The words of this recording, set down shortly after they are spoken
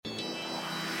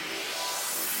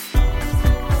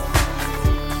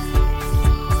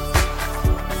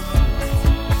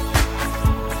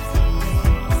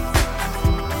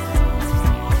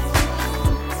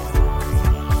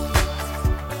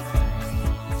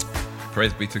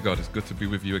Praise be to God. It's good to be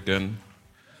with you again,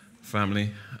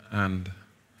 family, and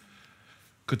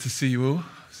good to see you all.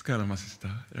 What's going on, my sister?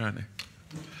 You're right there.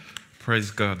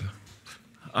 Praise God.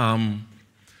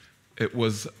 It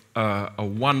was a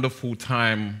wonderful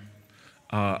time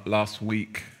last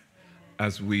week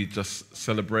as we just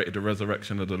celebrated the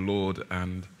resurrection of the Lord,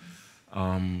 and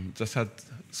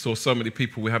saw so many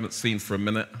people we haven't seen for a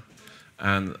minute,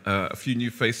 and a few new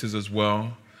faces as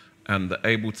well, and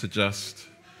able to just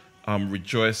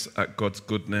rejoice at God's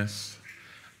goodness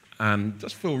and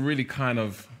just feel really kind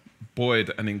of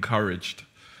buoyed and encouraged.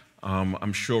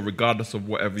 I'm sure regardless of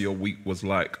whatever your week was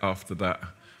like after that,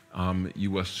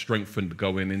 you were strengthened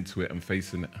going into it and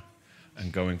facing it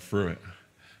and going through it.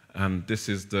 And this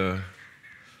is the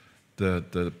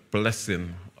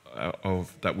blessing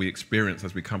of that we experience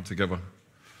as we come together.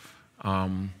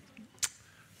 And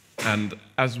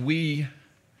as we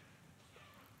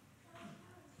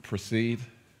proceed,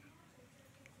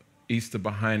 Easter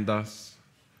behind us,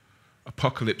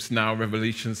 Apocalypse Now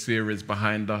Revelation series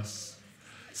behind us.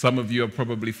 Some of you are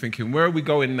probably thinking, where are we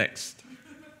going next?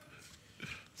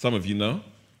 Some of you know.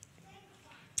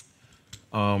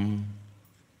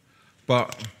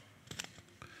 But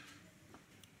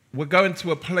we're going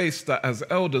to a place that as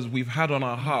elders we've had on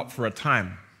our heart for a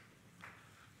time.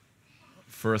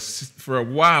 For a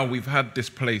while we've had this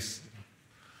place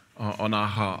on our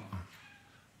heart.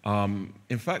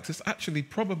 In fact, it's actually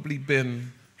probably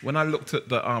been, when I looked at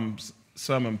the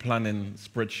sermon planning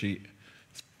spreadsheet,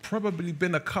 it's probably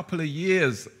been a couple of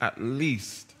years at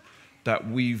least that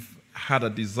we've had a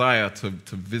desire to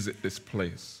visit this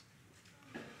place.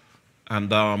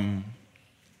 And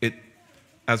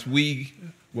as we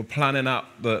were planning out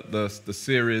the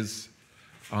series,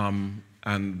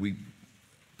 and we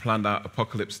planned out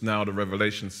Apocalypse Now, the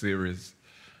Revelation series,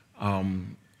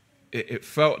 it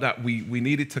felt that we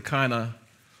needed to kind of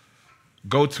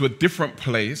go to a different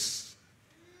place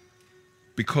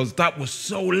because that was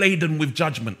so laden with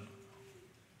judgment.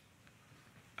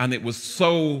 And it was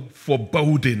so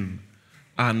foreboding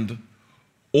and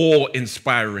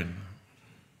awe-inspiring.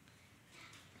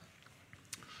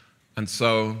 And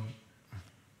so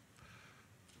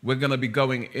we're going to be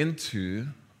going into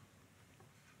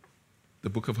the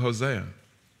book of Hosea.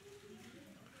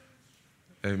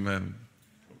 Amen.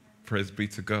 Praise be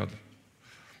to God.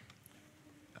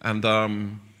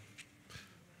 And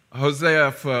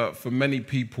Hosea, for many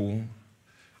people,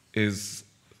 is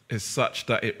such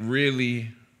that it really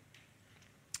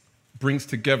brings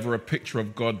together a picture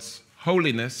of God's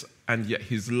holiness and yet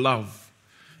his love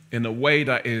in a way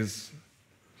that is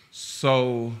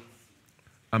so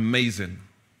amazing.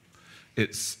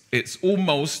 It's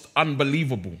almost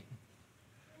unbelievable,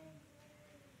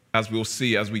 as we'll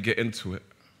see as we get into it.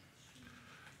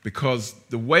 Because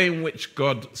the way in which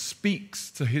God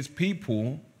speaks to his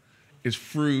people is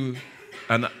through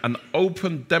an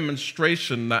open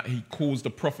demonstration that he calls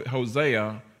the prophet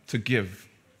Hosea to give.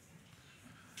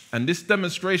 And this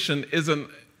demonstration isn't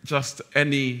just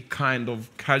any kind of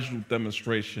casual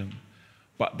demonstration,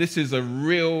 but this is a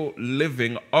real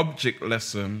living object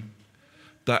lesson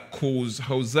that calls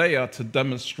Hosea to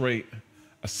demonstrate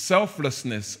a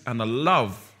selflessness and a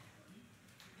love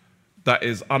that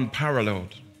is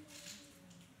unparalleled.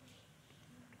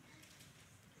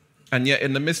 And yet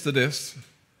in the midst of this,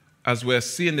 as we're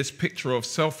seeing this picture of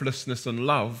selflessness and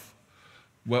love,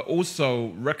 we're also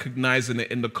recognizing it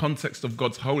in the context of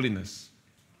God's holiness.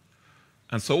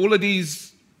 And so all of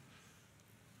these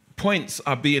points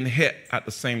are being hit at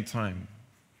the same time.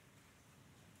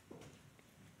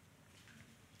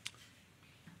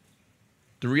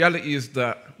 The reality is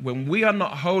that when we are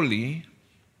not holy,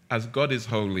 as God is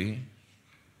holy,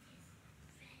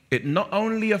 it not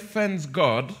only offends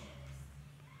God,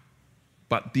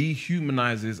 but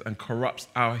dehumanizes and corrupts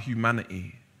our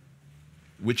humanity,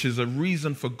 which is a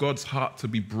reason for God's heart to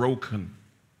be broken.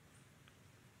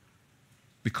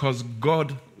 Because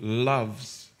God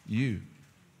loves you.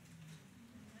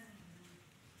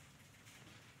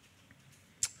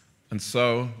 And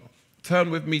so,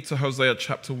 turn with me to Hosea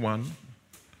chapter 1.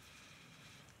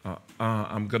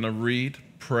 I'm going to read,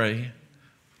 pray,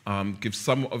 give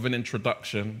somewhat of an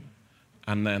introduction,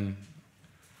 and then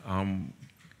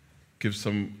give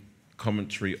some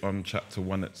commentary on chapter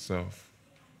 1 itself.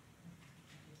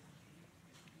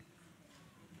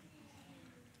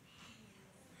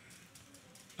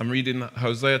 I'm reading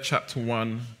Hosea chapter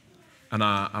 1, and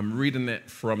I'm reading it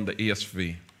from the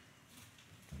ESV.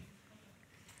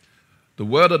 The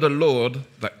word of the Lord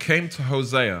that came to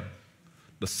Hosea,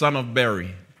 the son of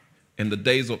Beri, in the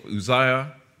days of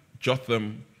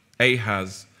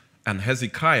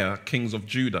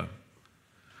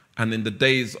and in the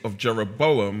days of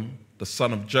Jeroboam, the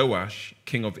son of Joash,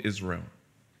 king of Israel.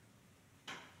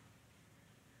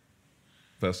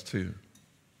 Verse 2.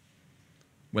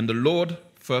 When the Lord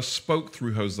first spoke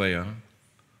through Hosea,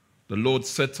 the Lord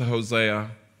said to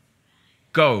Hosea,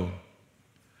 "Go,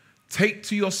 take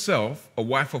to yourself a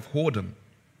wife of whoredom,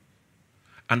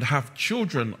 and have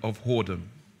children of whoredom.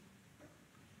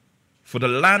 For the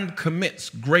land commits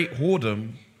great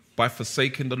whoredom by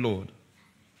forsaking the Lord."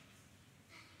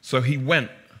 So he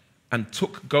went and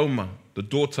took Gomer, the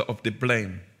daughter of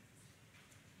Diblaim,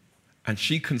 and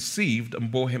she conceived and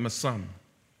bore him a son.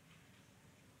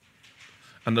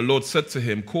 And the Lord said to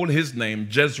him, "Call his name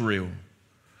Jezreel,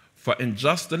 for in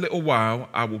just a little while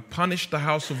I will punish the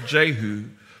house of Jehu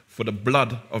for the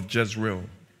blood of Jezreel,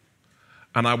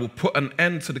 and I will put an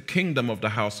end to the kingdom of the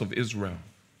house of Israel.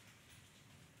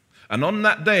 And on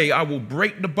that day I will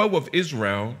break the bow of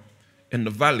Israel in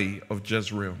the valley of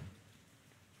Jezreel."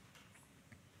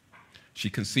 She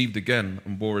conceived again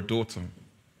and bore a daughter.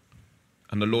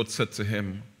 And the Lord said to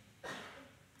him,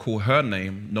 "Call her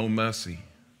name No Mercy,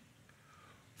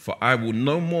 for I will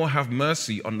no more have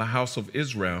mercy on the house of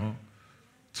Israel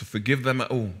to forgive them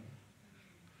at all.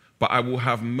 But I will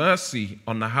have mercy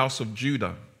on the house of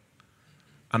Judah,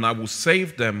 and I will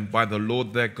save them by the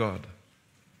Lord their God.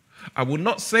 I will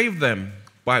not save them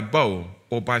by bow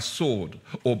or by sword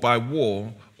or by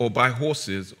war or by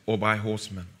horses or by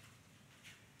horsemen."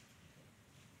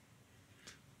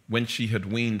 When she had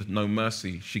weaned No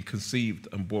Mercy, she conceived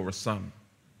and bore a son.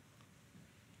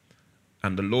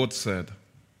 And the Lord said,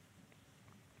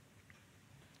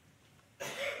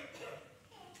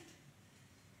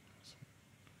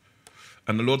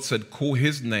 "Call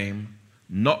his name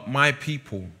Not My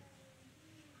People,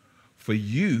 for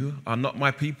you are not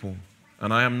my people,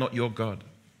 and I am not your God.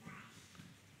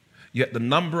 Yet the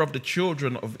number of the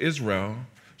children of Israel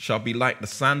shall be like the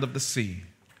sand of the sea,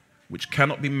 which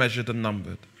cannot be measured and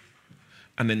numbered.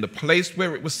 And in the place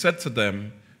where it was said to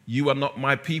them, 'You are not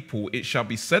my people,' it shall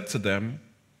be said to them,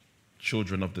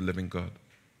 'Children of the living God.'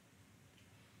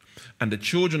 And the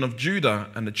children of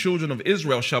Judah and the children of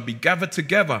Israel shall be gathered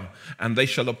together, and they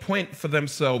shall appoint for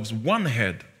themselves one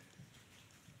head,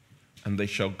 and they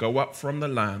shall go up from the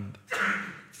land,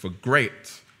 for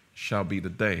great shall be the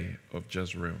day of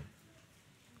Jezreel."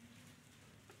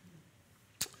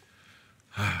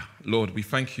 Lord, we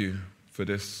thank you for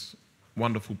this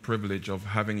wonderful privilege of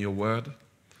having your word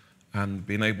and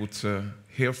being able to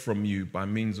hear from you by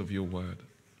means of your word.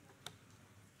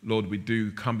 Lord, we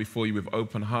do come before you with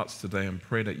open hearts today and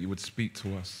pray that you would speak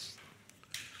to us,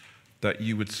 that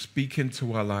you would speak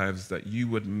into our lives, that you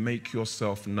would make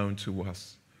yourself known to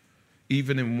us,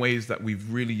 even in ways that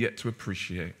we've really yet to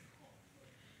appreciate.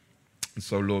 And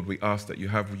so, Lord, we ask that you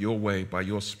have your way by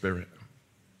your Spirit.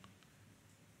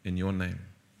 In your name,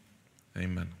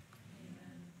 amen.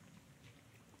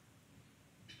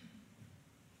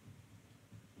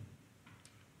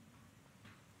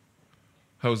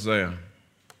 Hosea.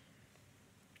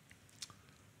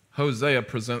 Hosea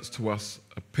presents to us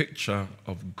a picture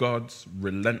of God's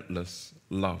relentless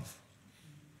love.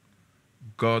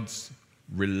 God's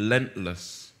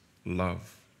relentless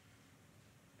love.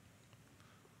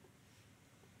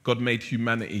 God made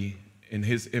humanity in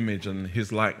his image and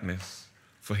his likeness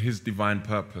for his divine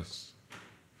purpose.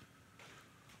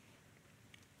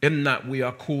 In that we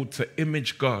are called to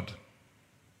image God.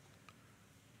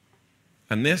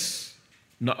 And this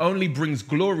not only brings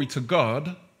glory to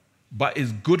God, but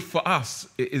is good for us.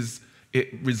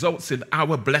 It results in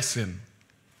our blessing.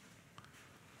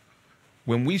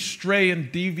 When we stray and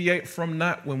deviate from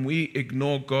that, when we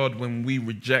ignore God, when we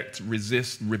reject,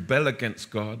 resist, rebel against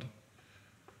God,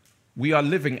 we are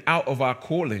living out of our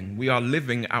calling. We are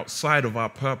living outside of our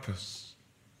purpose.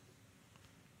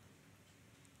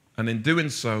 And in doing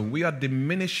so, we are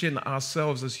diminishing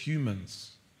ourselves as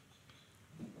humans.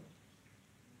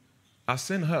 Our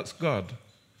sin hurts God,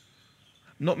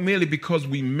 not merely because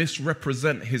we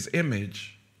misrepresent his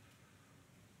image,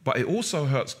 but it also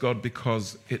hurts God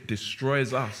because it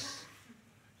destroys us,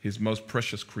 his most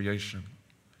precious creation,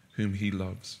 whom he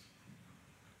loves.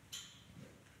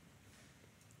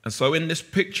 And so in this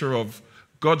picture of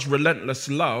God's relentless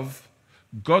love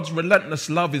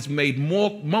is made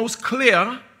most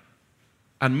clear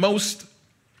and most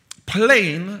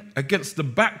plain against the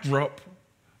backdrop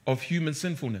of human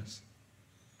sinfulness.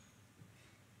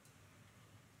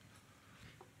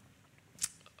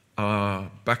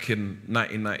 Back in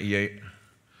 1998,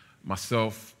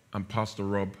 myself and Pastor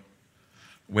Rob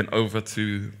went over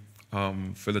to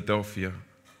Philadelphia,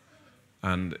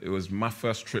 and it was my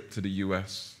first trip to the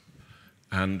US.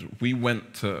 And we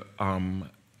went to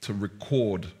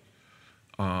record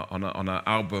on an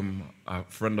album, a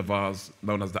friend of ours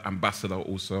known as the Ambassador,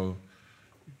 also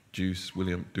Deuce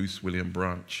William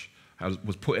Branch,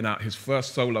 was putting out his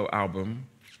first solo album,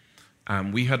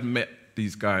 and we had met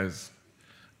these guys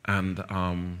and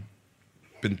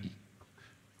been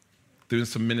doing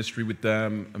some ministry with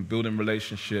them and building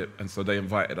relationship, and so they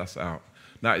invited us out.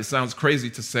 Now, it sounds crazy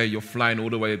to say you're flying all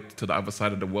the way to the other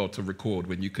side of the world to record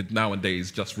when you could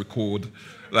nowadays just record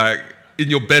like in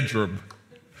your bedroom,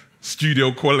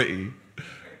 studio quality.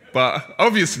 But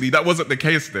obviously that wasn't the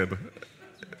case then.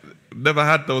 Never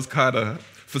had those kind of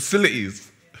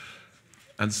facilities.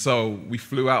 And so we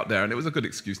flew out there, and it was a good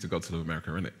excuse to go to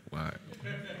America, innit?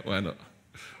 Why not?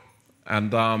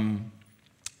 And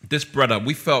this brother,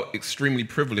 we felt extremely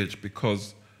privileged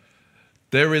because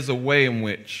there is a way in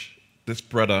which this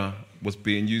brother was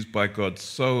being used by God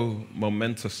so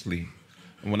momentously.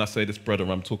 And when I say this brother,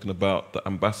 I'm talking about the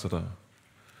Ambassador.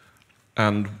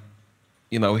 And,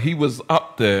 you know, he was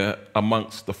up there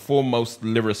amongst the foremost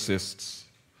lyricists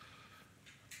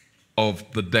of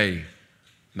the day.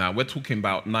 Now, we're talking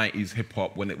about 90s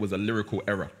hip-hop when it was a lyrical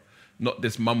era, not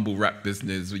this mumble rap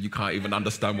business where you can't even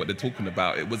understand what they're talking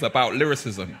about. It was about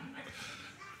lyricism.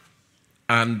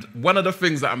 And one of the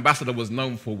things that Ambassador was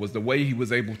known for was the way he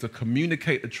was able to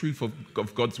communicate the truth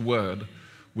of God's word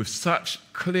with such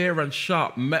clear and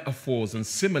sharp metaphors and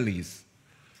similes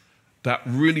that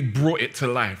really brought it to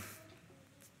life.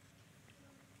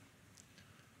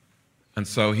 And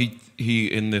so he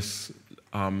in this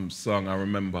song, I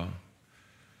remember,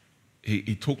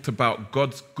 he talked about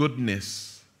God's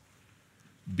goodness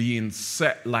being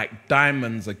set like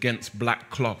diamonds against black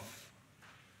cloth.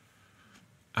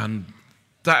 And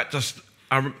that just,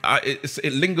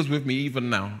 it lingers with me even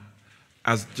now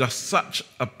as just such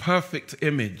a perfect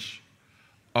image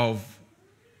of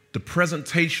the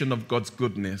presentation of God's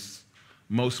goodness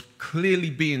most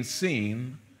clearly being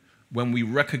seen when we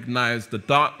recognize the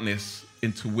darkness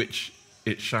into which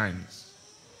it shines.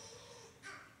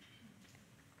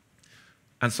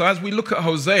 And so as we look at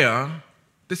Hosea,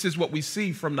 this is what we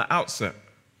see from the outset.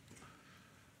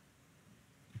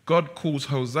 God calls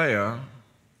Hosea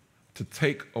to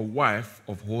take a wife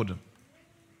of whoredom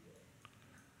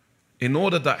in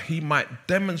order that he might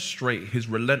demonstrate his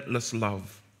relentless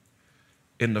love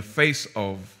in the face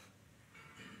of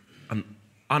an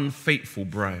unfaithful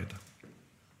bride.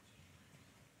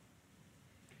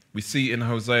 We see in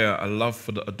Hosea a love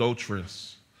for the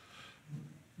adulterous,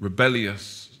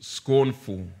 rebellious,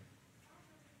 scornful,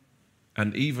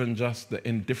 and even just the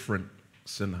indifferent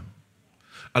sinner.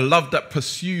 A love that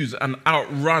pursues and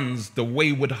outruns the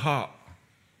wayward heart.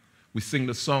 We sing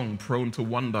the song, prone to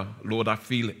wander, Lord, I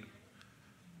feel it.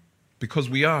 Because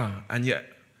we are, and yet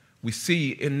we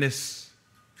see in this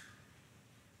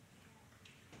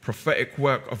prophetic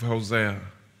work of Hosea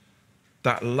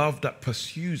that love that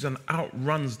pursues and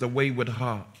outruns the wayward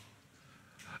heart.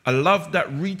 A love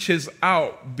that reaches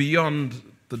out beyond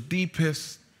the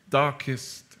deepest,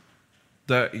 darkest,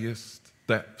 dirtiest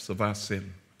depths of our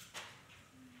sin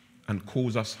and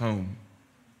calls us home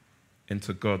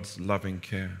into God's loving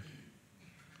care.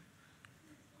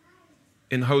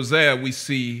 In Hosea, we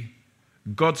see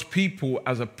God's people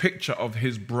as a picture of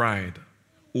his bride,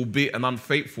 albeit an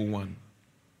unfaithful one,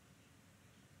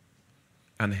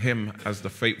 and him as the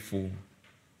faithful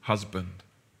husband.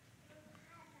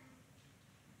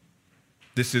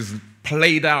 This is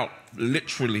played out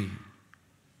literally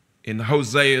in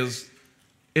Hosea's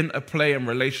interplay and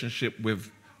relationship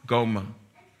with Gomer,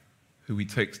 who he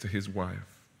takes to his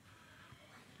wife.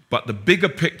 But the bigger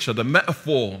picture, the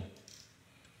metaphor,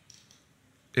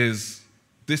 is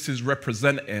this is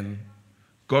representing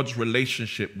God's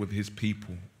relationship with his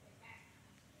people.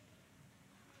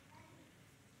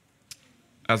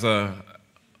 As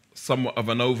somewhat of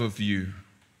an overview,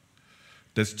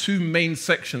 there's two main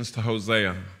sections to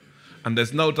Hosea, and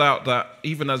there's no doubt that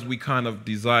even as we kind of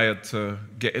desired to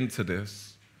get into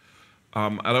this,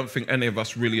 I don't think any of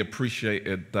us really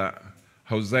appreciated that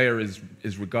Hosea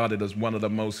is regarded as one of the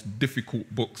most difficult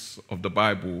books of the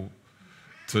Bible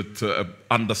to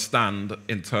understand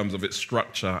in terms of its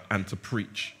structure and to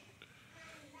preach.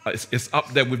 It's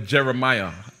up there with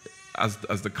Jeremiah as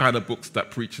the kind of books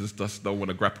that preachers just don't want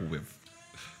to grapple with.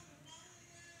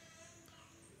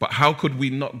 But how could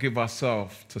we not give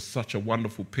ourselves to such a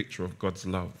wonderful picture of God's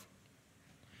love?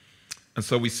 And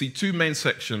so we see two main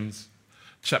sections,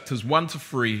 chapters 1 to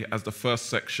 3 as the first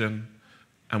section,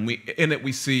 and in it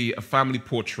we see a family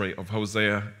portrait of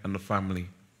Hosea and the family.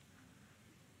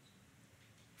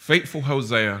 Faithful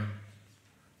Hosea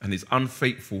and his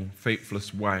unfaithful,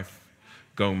 faithless wife,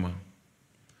 Gomer,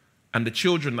 and the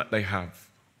children that they have.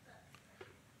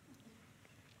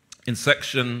 In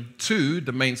section 2,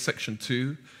 the main section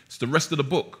 2, it's the rest of the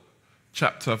book,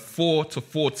 chapter 4 to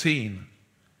 14,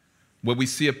 where we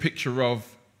see a picture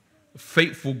of a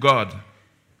faithful God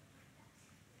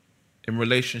in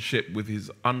relationship with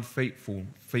his unfaithful,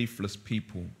 faithless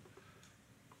people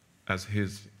as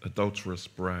his adulterous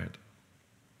bride.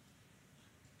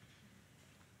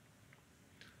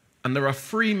 And there are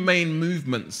three main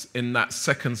movements in that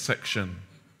second section.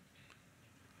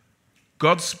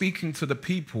 God speaking to the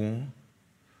people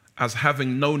as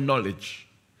having no knowledge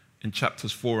in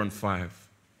chapters 4 and 5.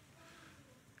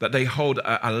 That they hold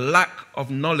a lack of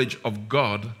knowledge of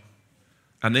God,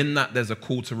 and in that there's a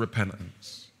call to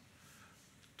repentance.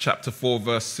 Chapter 4,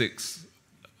 verse 6,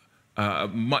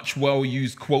 much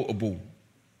well-used quotable.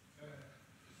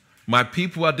 My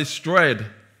people are destroyed.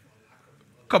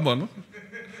 Come on.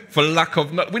 For lack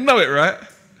of knowledge. We know it, right?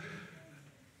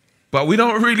 But we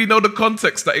don't really know the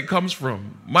context that it comes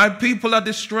from. My people are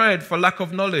destroyed for lack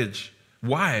of knowledge.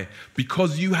 Why?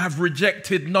 Because you have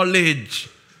rejected knowledge.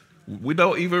 We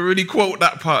don't even really quote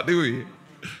that part, do we?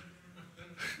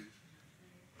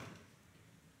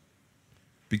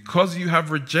 Because you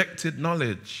have rejected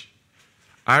knowledge,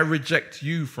 I reject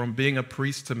you from being a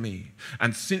priest to me.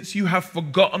 And since you have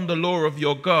forgotten the law of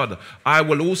your God, I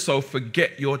will also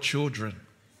forget your children.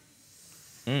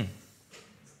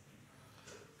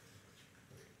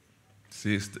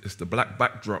 See, it's the black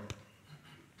backdrop.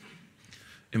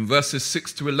 In verses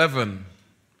 6 to 11,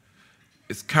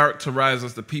 it's characterized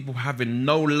as the people having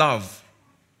no love.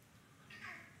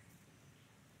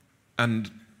 And,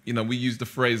 we use the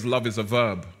phrase, love is a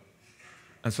verb.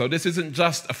 And so this isn't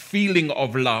just a feeling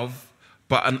of love,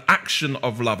 but an action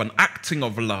of love, an acting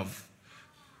of love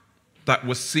that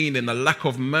was seen in a lack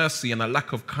of mercy and a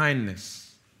lack of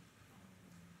kindness.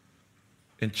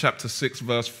 In chapter 6,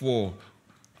 verse 4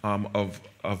 of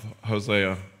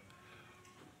Hosea.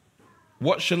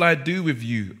 What shall I do with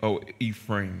you, O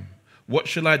Ephraim? What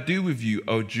shall I do with you,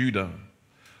 O Judah?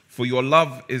 For your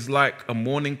love is like a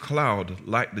morning cloud,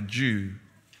 like the dew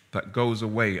that goes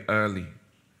away early.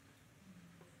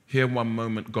 Here one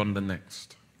moment, gone the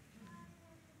next.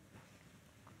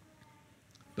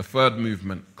 The third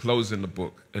movement, closing the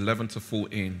book, 11 to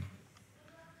 14.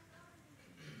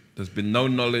 There's been no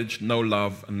knowledge, no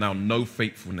love, and now no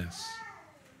faithfulness.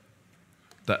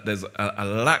 That there's a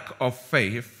lack of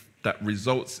faith that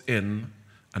results in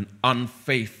an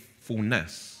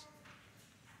unfaithfulness.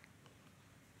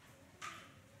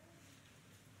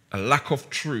 A lack of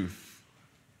truth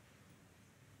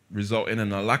resulting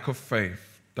in a lack of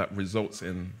faith that results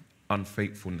in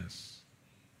unfaithfulness.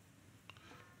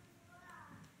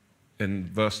 In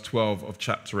verse 12 of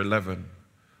chapter 11,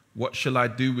 what shall I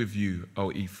do with you,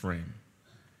 O Ephraim?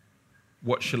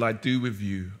 What shall I do with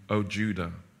you, O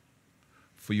Judah?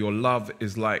 For your love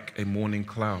is like a morning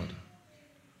cloud,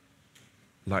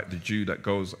 like the dew that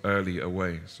goes early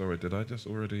away. Sorry, did I just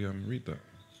already read that?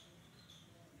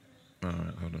 All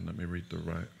right, hold on, let me read the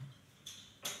right.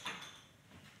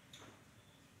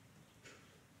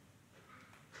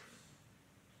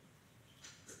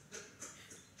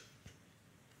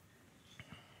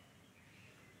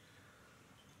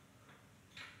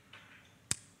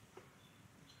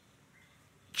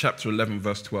 Chapter 11,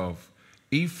 verse 12.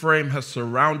 Ephraim has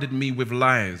surrounded me with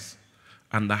lies,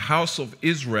 and the house of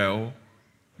Israel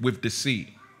with deceit.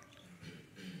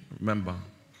 Remember,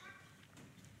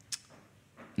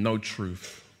 no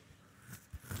truth.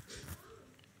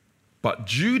 But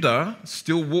Judah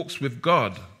still walks with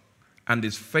God and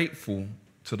is faithful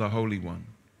to the Holy One.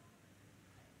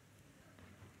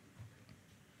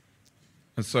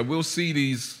 And so we'll see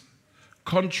these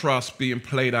contrasts being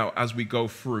played out as we go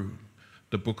through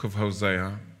the book of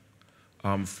Hosea,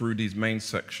 through these main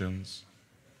sections.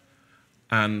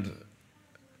 And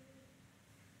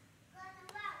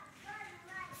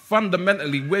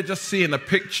fundamentally, we're just seeing a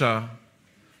picture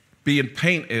being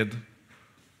painted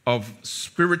of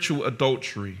spiritual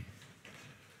adultery.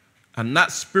 And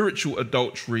that spiritual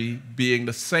adultery being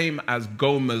the same as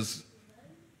Gomer's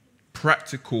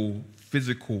practical,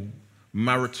 physical,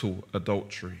 marital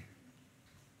adultery.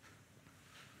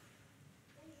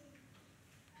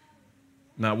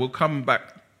 Now, we'll come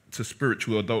back to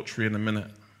spiritual adultery in a minute.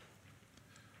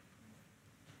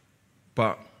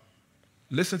 But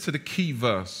listen to the key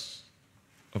verse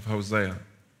of Hosea.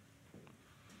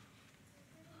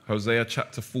 Hosea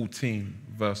chapter 14,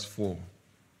 verse 4.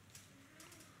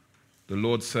 The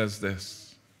Lord says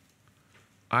this,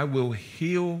 I will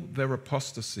heal their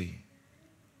apostasy.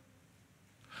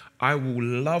 I will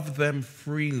love them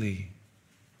freely,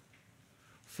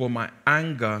 for my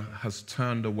anger has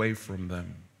turned away from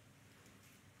them.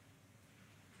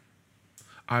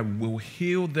 I will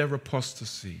heal their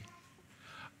apostasy.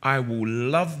 I will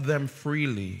love them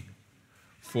freely,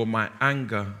 for my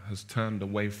anger has turned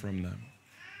away from them.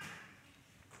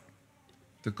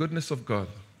 The goodness of God,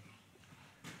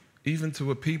 even to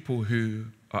a people who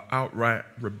are outright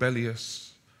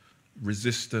rebellious,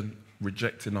 resistant,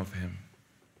 rejecting of him.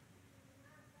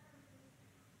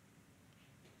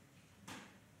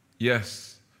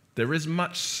 Yes, there is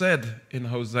much said in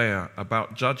Hosea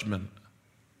about judgment,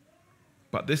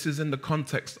 but this is in the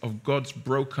context of God's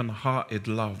broken-hearted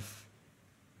love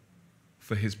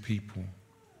for his people.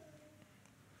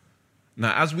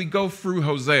 Now, as we go through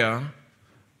Hosea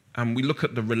and we look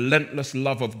at the relentless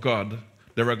love of God,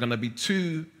 there are going to be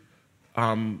two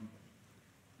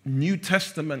New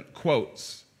Testament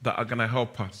quotes that are going to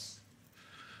help us.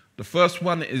 The first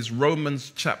one is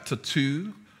Romans chapter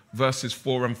 2, verses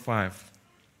 4 and 5.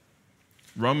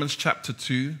 Romans chapter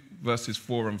 2, verses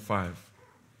 4 and 5.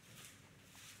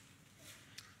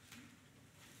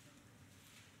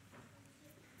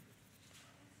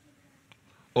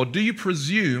 Or do you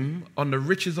presume on the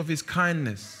riches of his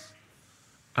kindness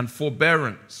and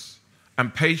forbearance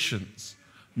and patience,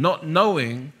 not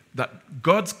knowing that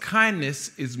God's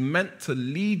kindness is meant to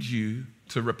lead you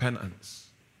to repentance?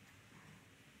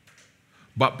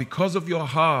 But because of your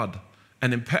hard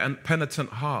and impenitent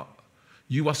heart,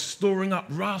 you are storing up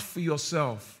wrath for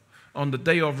yourself on the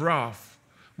day of wrath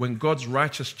when God's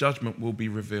righteous judgment will be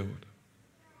revealed.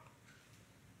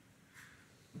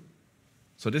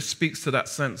 So this speaks to that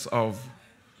sense of,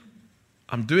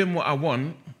 I'm doing what I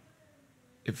want.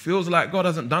 It feels like God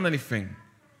hasn't done anything.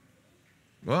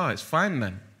 Well, it's fine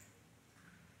then.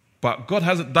 But God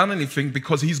hasn't done anything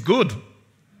because he's good.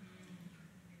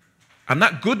 And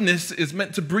that goodness is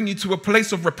meant to bring you to a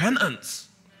place of repentance.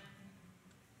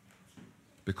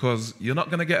 Because you're not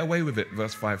going to get away with it,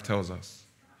 verse 5 tells us.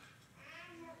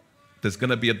 There's going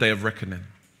to be a day of reckoning.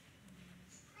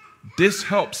 This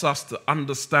helps us to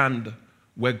understand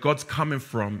where God's coming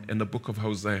from in the book of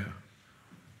Hosea.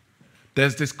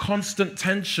 There's this constant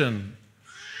tension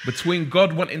between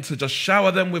God wanting to just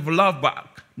shower them with love, but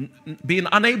being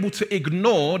unable to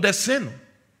ignore their sin.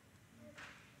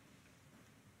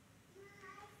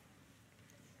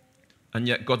 And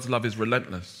yet God's love is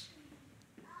relentless.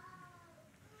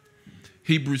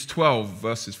 Hebrews 12,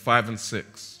 verses 5 and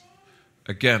 6.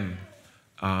 Again,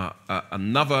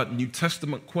 another New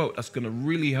Testament quote that's going to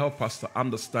really help us to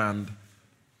understand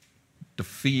the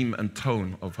theme and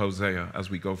tone of Hosea as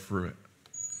we go through it.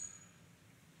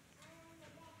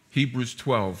 Hebrews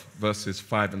 12, verses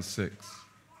 5 and 6.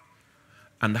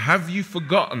 And have you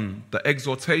forgotten the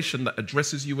exhortation that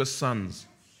addresses you as sons?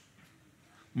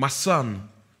 My son,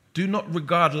 do not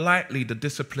regard lightly the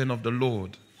discipline of the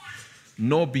Lord,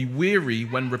 nor be weary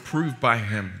when reproved by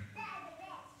him.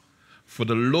 For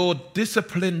the Lord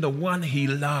disciplines the one he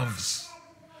loves,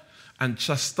 and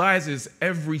chastises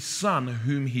every son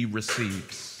whom he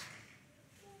receives.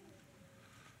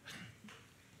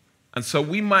 And so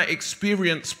we might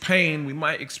experience pain, we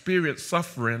might experience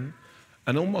suffering,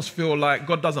 and almost feel like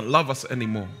God doesn't love us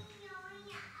anymore.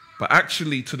 But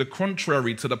actually, to the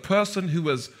contrary, to the person who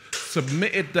has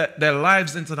submitted their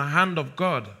lives into the hand of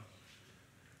God,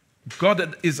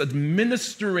 God is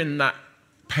administering that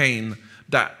pain,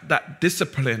 that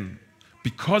discipline,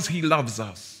 because he loves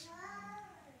us.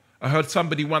 I heard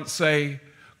somebody once say,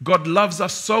 God loves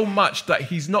us so much that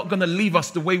he's not going to leave us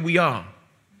the way we are.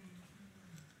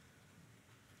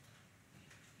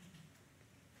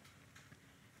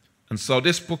 And so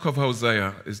this book of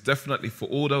Hosea is definitely for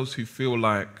all those who feel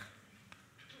like,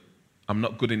 I'm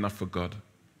not good enough for God.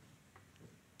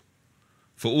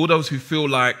 For all those who feel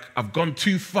like, I've gone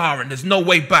too far and there's no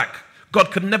way back.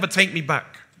 God could never take me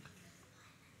back.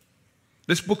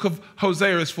 This book of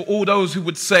Hosea is for all those who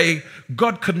would say,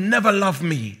 God could never love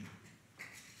me.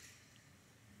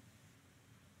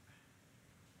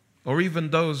 Or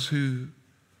even those who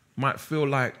might feel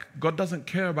like God doesn't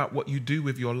care about what you do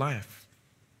with your life.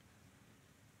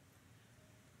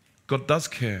 God does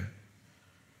care.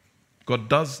 God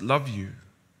does love you.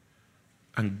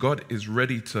 And God is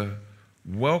ready to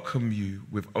welcome you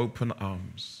with open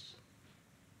arms.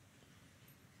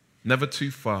 Never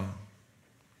too far.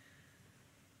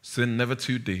 Sin never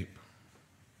too deep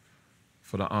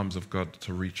for the arms of God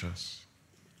to reach us.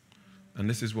 And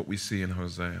this is what we see in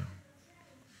Hosea.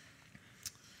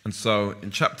 And so in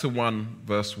chapter 1,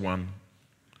 verse 1,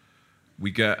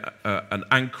 we get an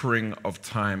anchoring of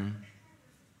time.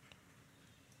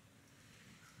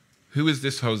 Who is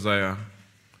this Hosea?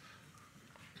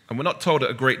 And we're not told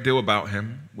a great deal about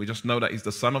him. We just know that he's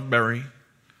the son of Mary,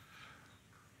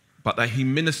 but that he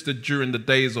ministered during the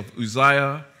days of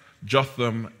Uzziah,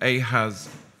 Jotham, Ahaz,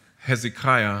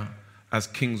 Hezekiah as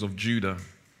kings of Judah.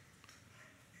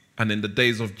 And in the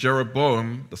days of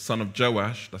Jeroboam, the son of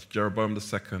Joash, that's Jeroboam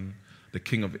II, the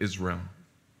king of Israel.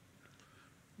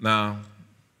 Now,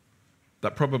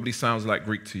 that probably sounds like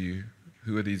Greek to you.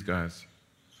 Who are these guys?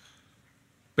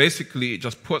 Basically, it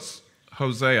just puts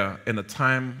Hosea in a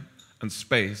time and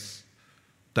space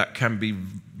that can be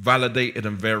validated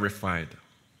and verified.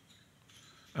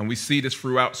 And we see this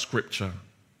throughout Scripture.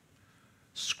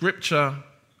 Scripture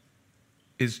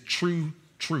is true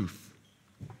truth.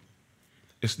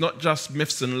 It's not just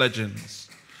myths and legends.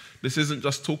 This isn't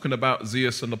just talking about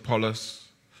Zeus and Apollos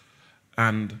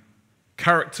and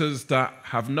characters that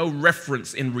have no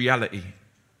reference in reality.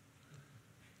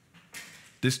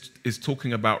 This is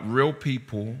talking about real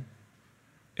people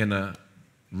in a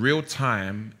real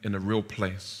time, in a real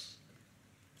place.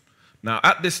 Now,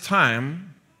 at this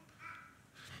time,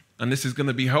 and this is going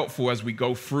to be helpful as we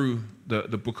go through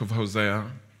the book of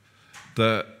Hosea,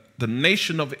 the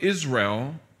nation of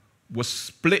Israel was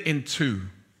split in two.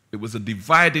 It was a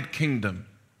divided kingdom.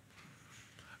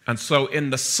 And so in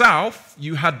the south,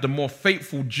 you had the more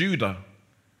faithful Judah.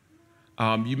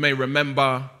 You may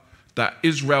remember that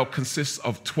Israel consists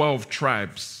of 12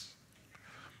 tribes.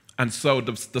 And so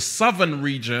the southern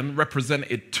region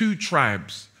represented two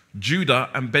tribes, Judah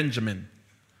and Benjamin.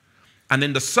 And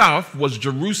in the south was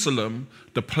Jerusalem,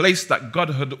 the place that God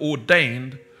had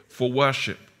ordained for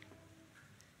worship.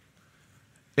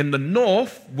 In the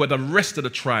north were the rest of the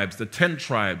tribes, the 10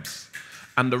 tribes.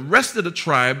 And the rest of the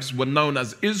tribes were known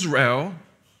as Israel,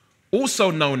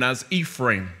 also known as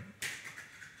Ephraim.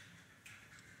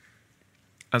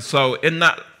 And so in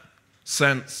that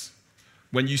sense,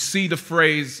 when you see the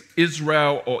phrase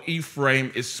Israel or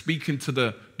Ephraim, is speaking to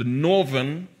the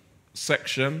northern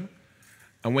section.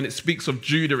 And when it speaks of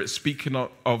Judah, it's speaking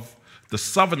of the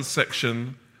southern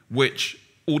section, which,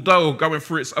 although going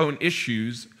through its own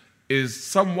issues, is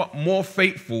somewhat more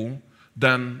faithful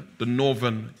than the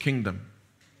northern kingdom.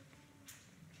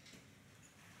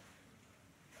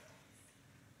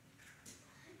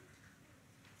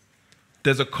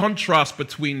 There's a contrast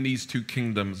between these two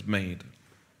kingdoms made.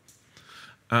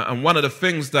 And one of the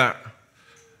things that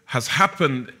has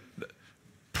happened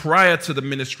prior to the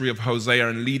ministry of Hosea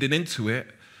and leading into it,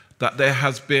 that there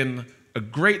has been a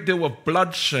great deal of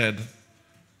bloodshed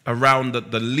around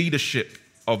the leadership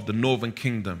of the northern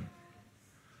kingdom.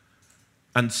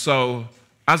 And so,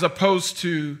 as opposed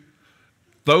to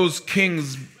those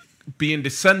kings being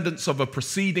descendants of a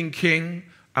preceding king,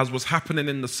 as was happening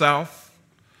in the south,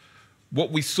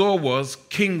 what we saw was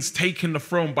kings taking the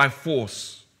throne by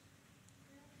force.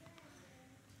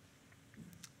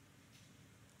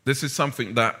 This is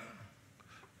something that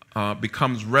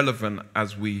becomes relevant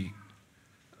as we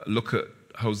look at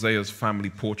Hosea's family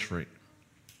portrait.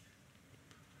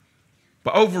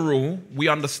 But overall, we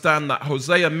understand that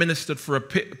Hosea ministered for a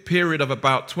period of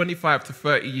about 25 to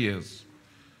 30 years.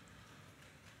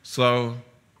 So,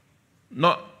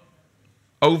 not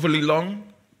overly long,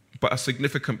 but a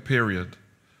significant period.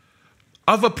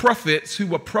 Other prophets who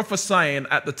were prophesying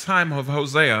at the time of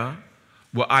Hosea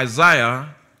were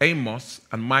Isaiah, Amos,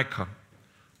 and Micah,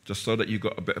 just so that you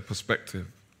got a bit of perspective.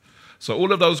 So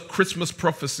all of those Christmas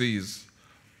prophecies,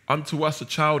 unto us a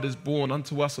child is born,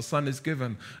 unto us a son is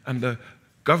given, and the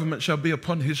government shall be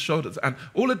upon his shoulders, and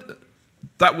all of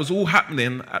that was all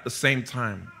happening at the same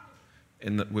time,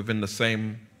 within the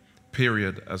same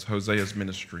period as Hosea's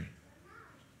ministry.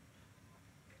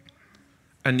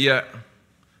 And yet,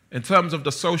 in terms of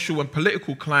the social and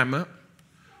political climate,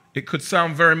 it could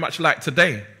sound very much like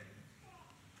today.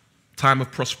 Time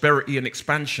of prosperity and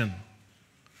expansion,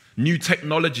 new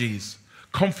technologies,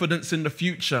 confidence in the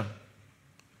future.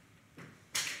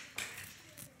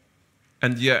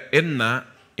 And yet, in that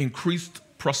increased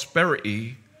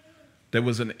prosperity, there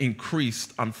was an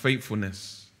increased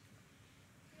unfaithfulness.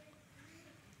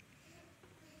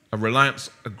 A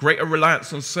greater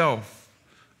reliance on self,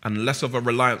 and less of a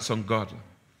reliance on God.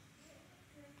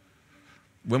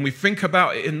 When we think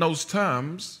about it in those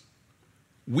terms,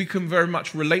 we can very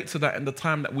much relate to that in the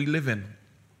time that we live in.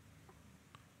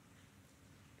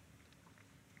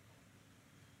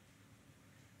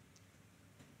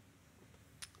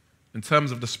 In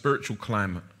terms of the spiritual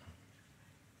climate,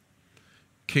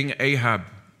 King Ahab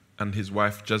and his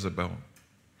wife Jezebel,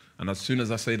 and as soon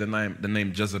as I say the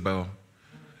name Jezebel,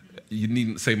 you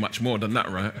needn't say much more than that,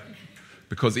 right?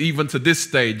 Because even to this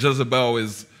day, Jezebel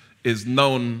is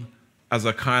known as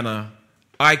a kind of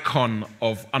icon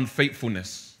of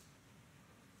unfaithfulness.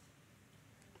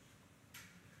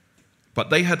 But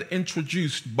they had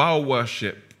introduced Baal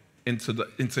worship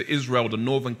into Israel, the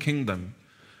northern kingdom,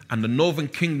 And the northern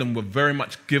kingdom were very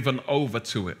much given over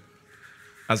to it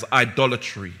as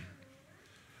idolatry.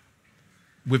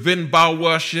 Within Baal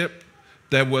worship,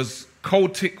 there was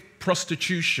cultic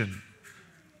prostitution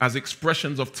as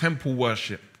expressions of temple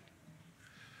worship.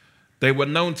 They were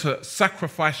known to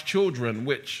sacrifice children,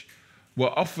 which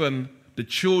were often the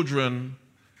children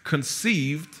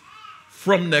conceived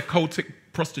from their cultic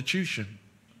prostitution.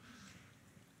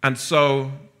 And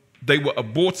so they were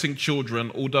aborting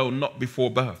children, although not before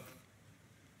birth.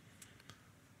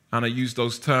 And I use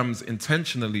those terms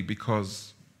intentionally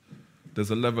because there's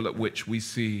a level at which we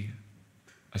see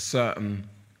a certain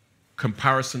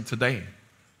comparison today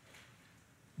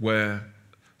where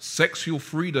sexual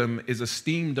freedom is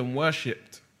esteemed and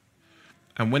worshipped.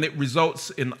 And when it results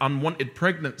in unwanted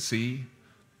pregnancy,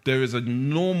 there is a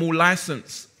normal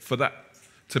license for that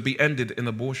to be ended in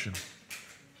abortion.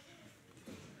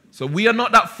 So we are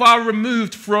not that far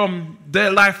removed from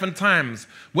their life and times.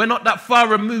 We're not that far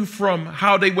removed from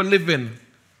how they were living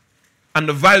and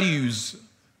the values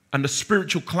and the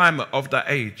spiritual climate of that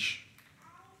age.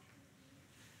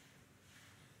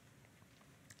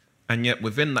 And yet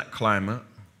within that climate,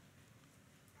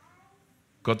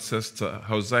 God says to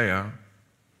Hosea,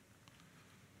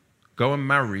 go and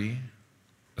marry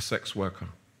a sex worker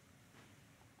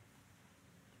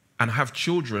and have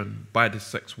children by this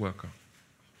sex worker.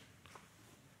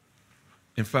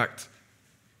 In fact,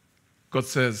 God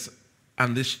says,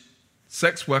 and this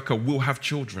sex worker will have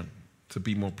children, to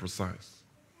be more precise.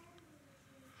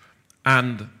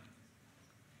 And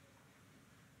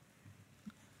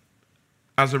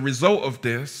as a result of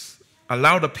this,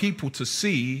 allow the people to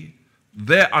see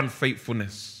their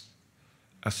unfaithfulness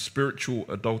as spiritual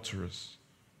adulterers.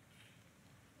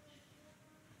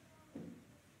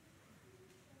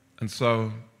 And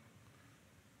so,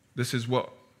 this is what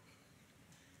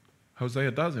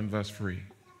Hosea does in verse 3.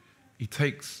 He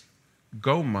takes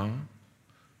Gomer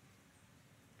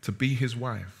to be his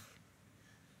wife.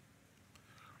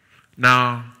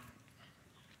 Now,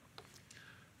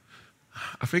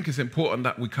 I think it's important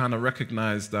that we kind of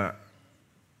recognize that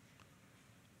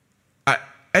at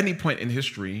any point in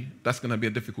history, that's going to be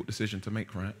a difficult decision to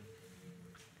make, right?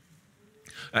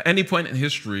 At any point in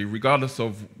history, regardless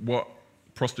of what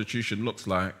prostitution looks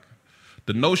like,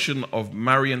 the notion of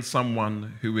marrying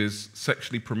someone who is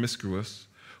sexually promiscuous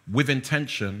with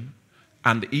intention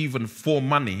and even for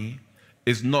money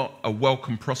is not a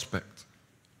welcome prospect.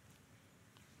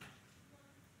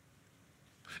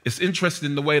 It's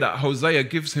interesting the way that Hosea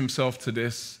gives himself to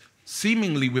this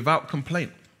seemingly without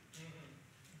complaint.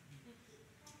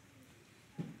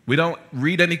 We don't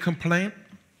read any complaint.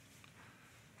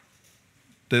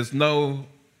 There's no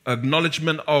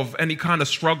acknowledgement of any kind of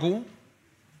struggle.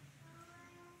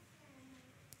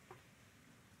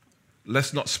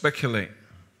 Let's not speculate,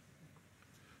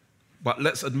 but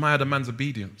let's admire the man's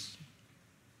obedience.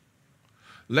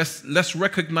 Let's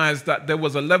recognize that there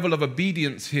was a level of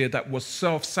obedience here that was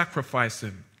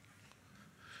self-sacrificing.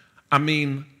 I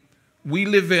mean, we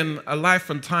live in a life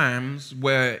and times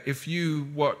where if you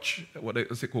watch, what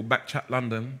is it called, Back Chat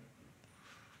London,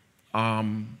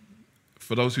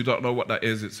 for those who don't know what that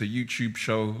is, it's a YouTube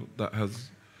show that has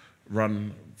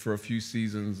run for a few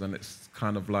seasons, and it's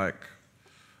kind of like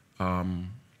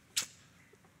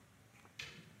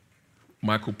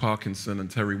Michael Parkinson and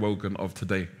Terry Wogan of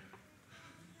today,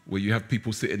 where you have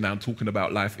people sitting down talking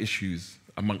about life issues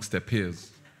amongst their peers.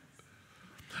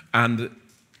 And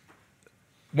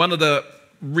one of the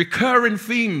recurring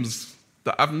themes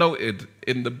that I've noted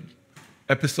in the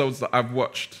episodes that I've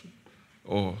watched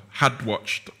or had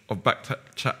watched of Back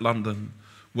Chat London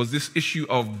was this issue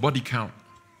of body count.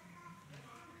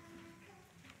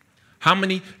 How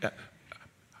many...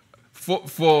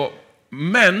 For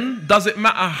men, does it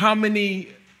matter how many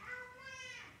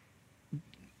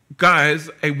guys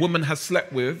a woman has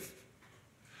slept with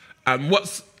and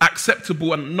what's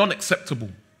acceptable and non-acceptable?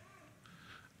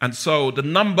 And so the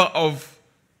number of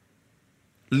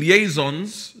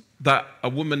liaisons that a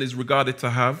woman is regarded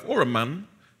to have, or a man,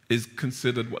 is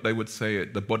considered what they would say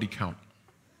the body count.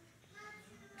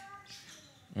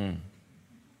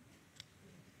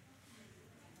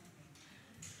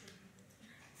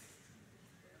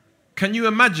 Can you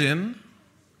imagine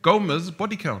Gomer's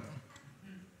body count?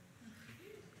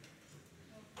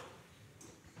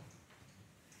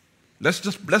 Let's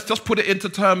just put it into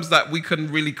terms that we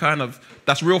can really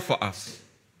that's real for us.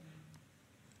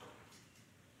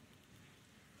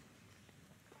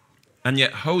 And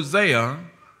yet Hosea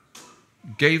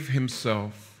gave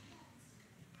himself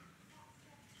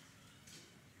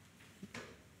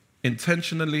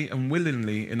intentionally and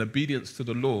willingly in obedience to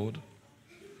the Lord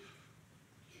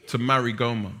to marry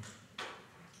Gomer.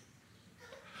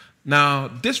 Now,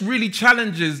 this really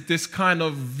challenges this kind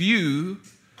of view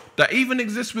that even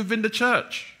exists within the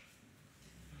church.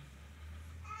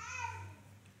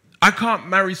 I can't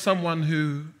marry someone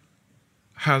who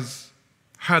has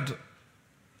had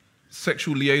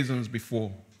sexual liaisons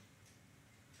before.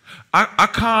 I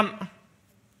can't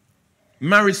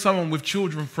marry someone with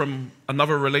children from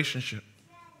another relationship.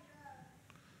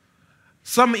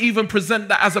 Some even present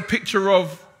that as a picture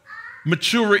of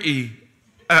maturity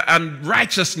and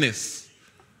righteousness.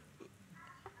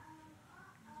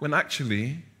 When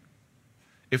actually,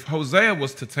 if Hosea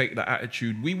was to take that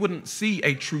attitude, we wouldn't see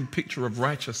a true picture of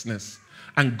righteousness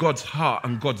and God's heart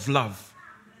and God's love.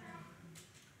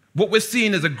 What we're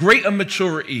seeing is a greater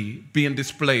maturity being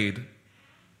displayed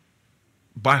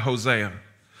by Hosea.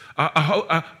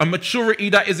 A maturity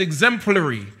that is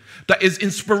exemplary, that is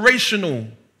inspirational.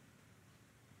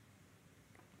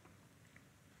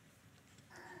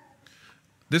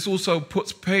 This also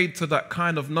puts paid to that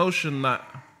kind of notion that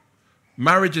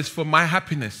marriage is for my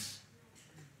happiness.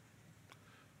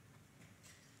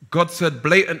 God said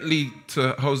blatantly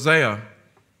to Hosea,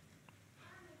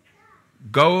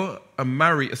 go and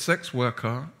marry a sex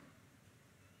worker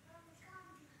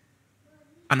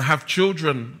and have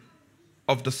children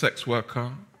of the sex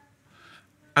worker.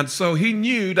 And so he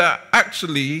knew that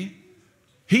actually,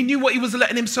 he knew what he was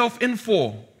letting himself in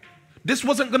for. This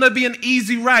wasn't going to be an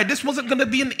easy ride. This wasn't going to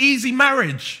be an easy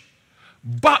marriage.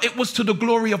 But it was to the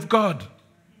glory of God.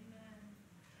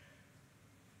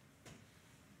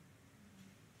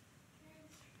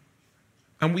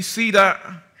 And we see that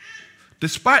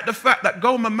despite the fact that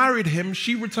Gomer married him,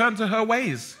 she returned to her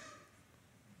ways.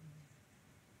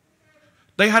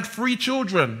 They had 3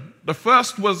 children. The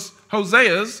first was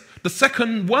Hosea's. The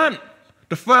second weren't.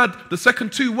 The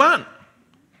second 2 weren't.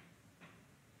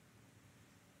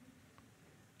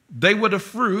 They were the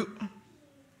fruit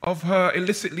of her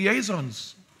illicit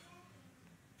liaisons.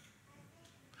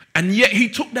 And yet he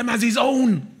took them as his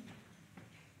own.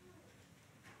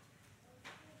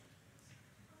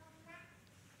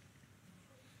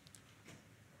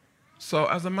 So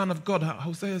as a man of God,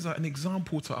 Hosea is an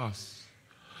example to us.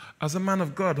 As a man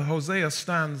of God, Hosea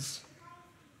stands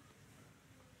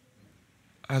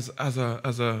as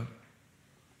a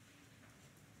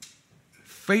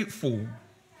faithful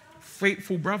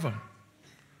brother,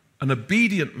 an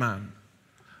obedient man,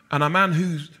 and a man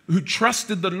who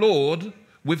trusted the Lord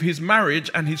with his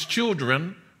marriage and his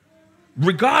children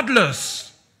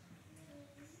regardless.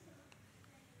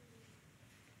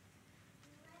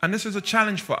 And this is a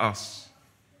challenge for us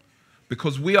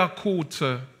because we are called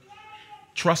to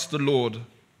trust the Lord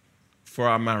for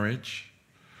our marriage,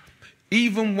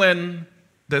 even when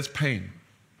there's pain.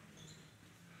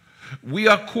 We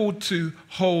are called to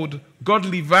hold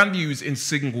godly values in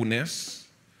singleness,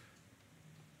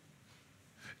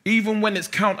 even when it's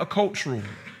countercultural,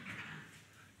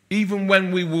 even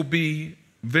when we will be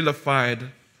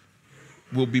vilified,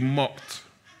 will be mocked,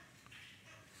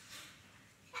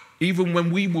 even when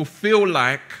we will feel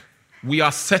like we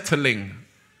are settling.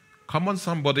 Come on,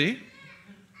 somebody.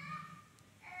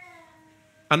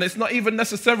 And it's not even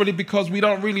necessarily because we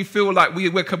don't really feel like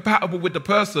we're compatible with the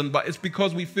person, but it's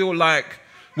because we feel like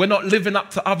we're not living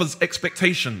up to others'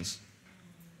 expectations.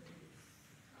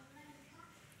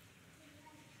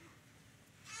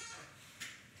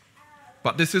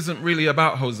 But this isn't really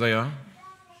about Hosea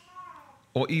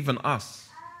or even us.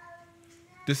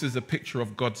 This is a picture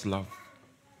of God's love.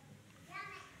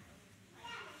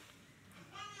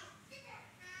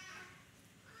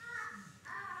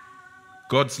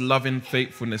 God's loving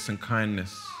faithfulness and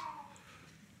kindness.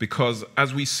 Because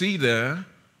as we see there,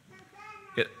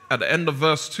 at the end of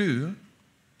verse 2,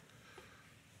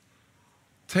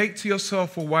 take to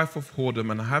yourself a wife of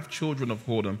whoredom and have children of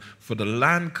whoredom, for the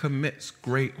land commits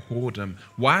great whoredom.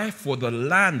 Why? For the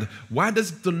land. Why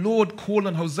does the Lord call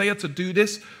on Hosea to do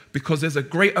this? Because there's a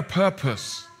greater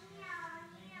purpose.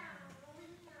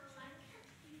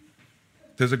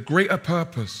 There's a greater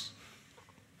purpose.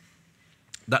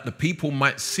 That the people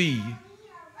might see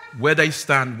where they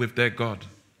stand with their God.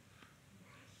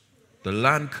 The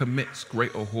land commits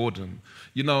greater whoredom.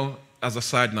 You know, as a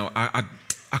side note, I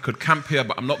could camp here,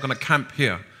 but I'm not going to camp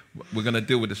here. We're going to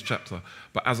deal with this chapter.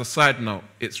 But as a side note,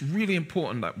 it's really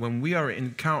important that when we are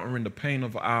encountering the pain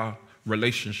of our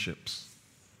relationships,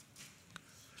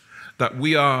 that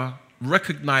we are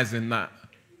recognizing that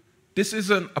this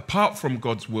isn't apart from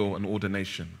God's will and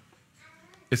ordination.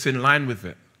 It's in line with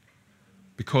it.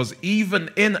 Because even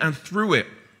in and through it,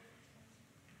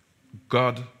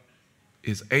 God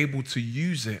is able to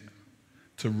use it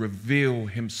to reveal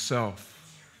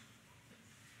himself.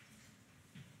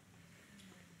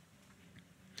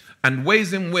 and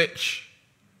ways in which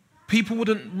people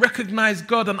wouldn't recognize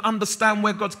God and understand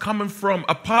where God's coming from,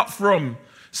 apart from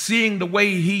seeing the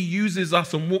way he uses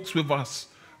us and walks with us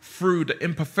through the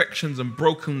imperfections and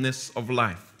brokenness of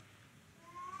life.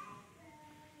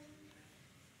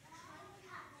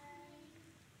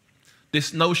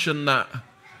 This notion that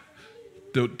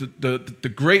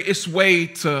the greatest way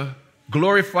to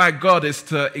glorify God is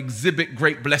to exhibit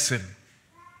great blessing.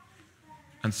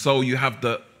 And so you have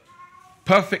the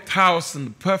perfect house and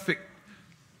the perfect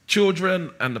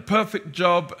children and the perfect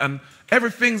job and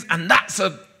everything's, and that's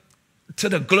to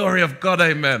the glory of God,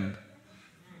 amen.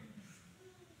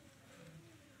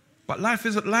 But life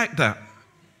isn't like that.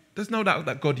 There's no doubt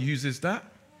that God uses that.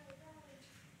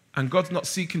 And God's not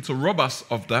seeking to rob us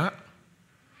of that.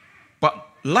 But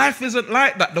life isn't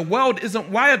like that. The world isn't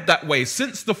wired that way.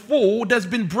 Since the fall, there's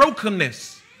been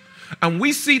brokenness. And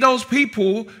we see those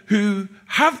people who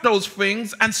have those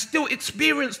things and still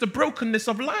experience the brokenness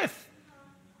of life.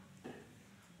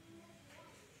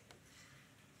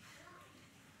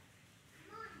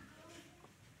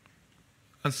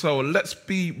 And so let's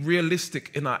be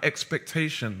realistic in our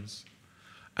expectations.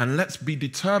 And let's be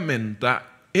determined that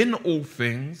in all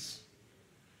things,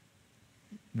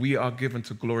 we are given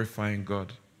to glorifying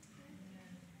God.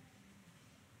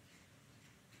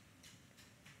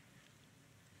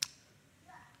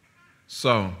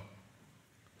 So,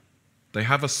 they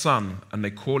have a son and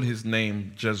they call his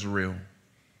name Jezreel.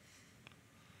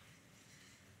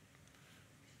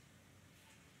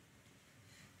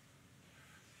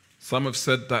 Some have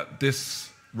said that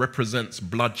this represents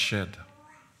bloodshed.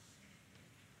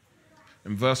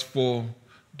 In verse 4,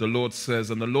 the Lord says,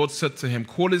 "And the Lord said to him,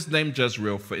 call his name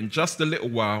Jezreel, for in just a little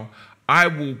while I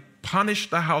will punish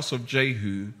the house of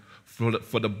Jehu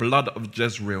for the blood of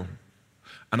Jezreel,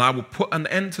 and I will put an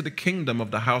end to the kingdom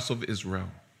of the house of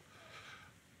Israel."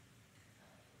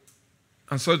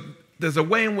 And so there's a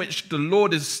way in which the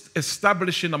Lord is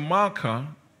establishing a marker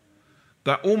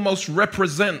that almost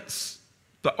represents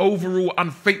the overall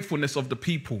unfaithfulness of the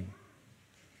people.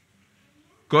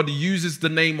 God uses the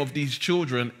name of these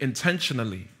children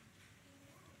intentionally.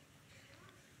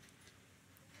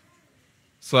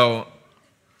 So,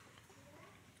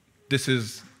 this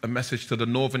is a message to the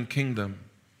northern kingdom.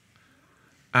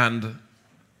 And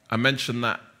I mentioned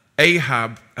that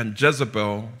Ahab and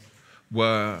Jezebel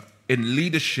were in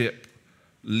leadership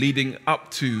leading up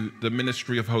to the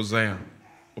ministry of Hosea,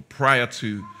 or prior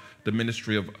to the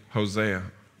ministry of Hosea.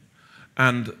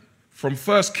 And from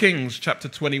 1 Kings chapter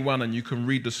 21, and you can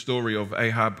read the story of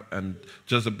Ahab and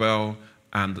Jezebel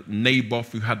and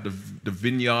Naboth, who had the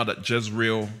vineyard at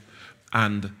Jezreel,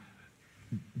 and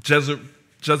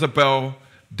Jezebel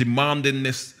demanding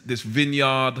this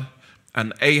vineyard,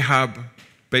 and Ahab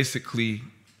basically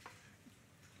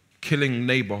killing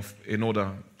Naboth in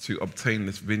order to obtain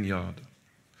this vineyard.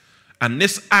 And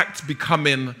this act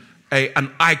becoming an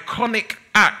iconic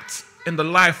act in the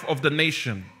life of the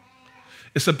nation.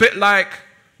 It's a bit like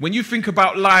when you think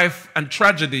about life and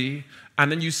tragedy,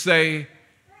 and then you say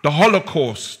the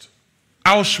Holocaust,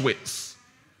 Auschwitz.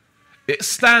 It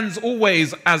stands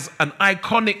always as an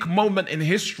iconic moment in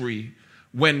history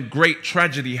when great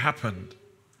tragedy happened,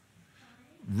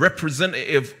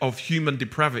 representative of human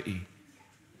depravity.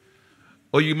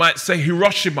 Or you might say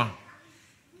Hiroshima,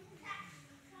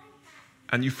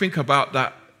 and you think about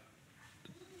that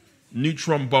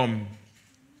neutron bomb.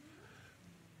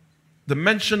 The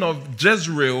mention of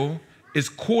Jezreel is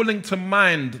calling to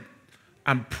mind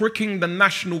and pricking the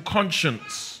national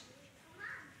conscience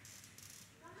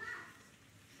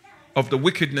of the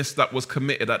wickedness that was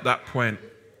committed at that point.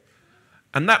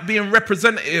 And that being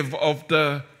representative of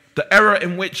the era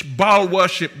in which Baal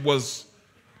worship was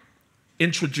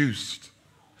introduced.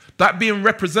 That being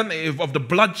representative of the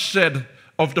bloodshed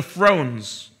of the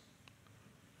thrones.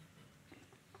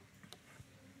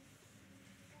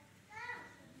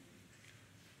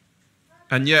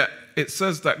 And yet, it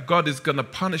says that God is going to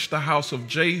punish the house of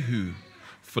Jehu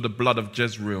for the blood of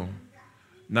Jezreel.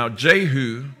 Now,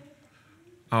 Jehu,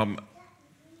 and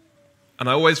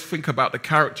I always think about the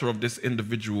character of this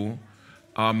individual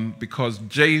because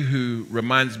Jehu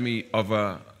reminds me of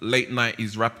a late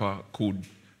 90s rapper called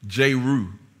J.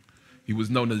 Rue. He was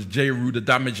known as J. Rue the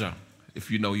Damager.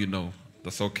 If you know, you know.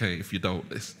 That's okay. If you don't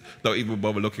even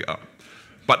bother look it up.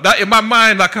 But that in my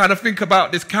mind, I kind of think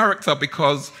about this character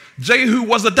because Jehu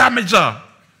was a damager.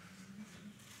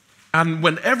 And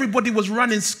when everybody was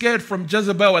running scared from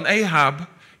Jezebel and Ahab,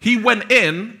 he went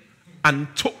in and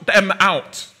took them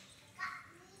out.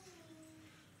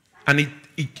 And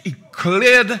he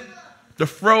cleared the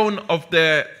throne of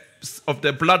their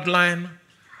bloodline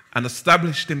and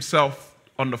established himself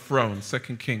on the throne, 2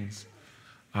 Kings,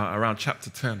 around chapter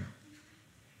 10.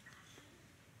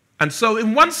 And so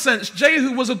in one sense,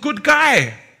 Jehu was a good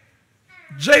guy.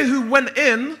 Jehu went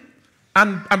in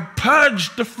and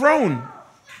purged the throne.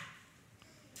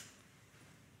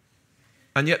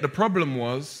 And yet the problem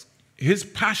was his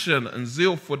passion and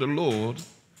zeal for the Lord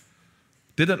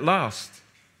didn't last.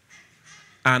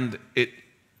 And it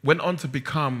went on to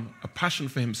become a passion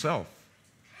for himself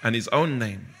and his own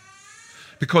name.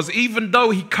 Because even though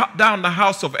he cut down the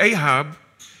house of Ahab,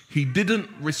 he didn't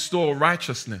restore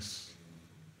righteousness.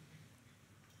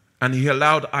 And he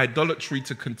allowed idolatry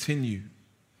to continue.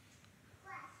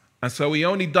 And so he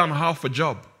only done half a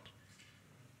job.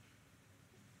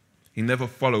 He never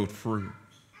followed through.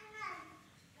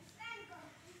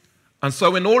 And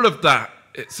so in all of that,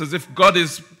 it's as if God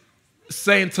is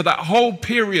saying to that whole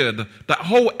period, that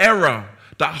whole era,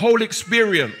 that whole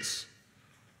experience,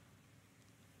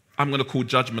 I'm going to call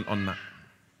judgment on that.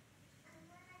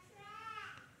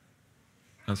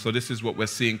 And so this is what we're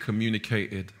seeing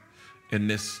communicated in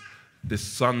this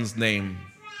son's name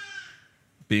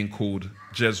being called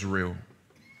Jezreel.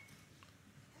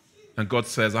 And God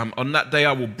says, on that day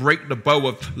I will break the bow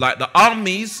of, like the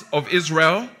armies of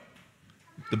Israel,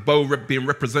 the bow being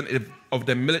representative of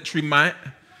their military might,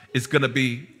 is going to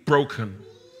be broken.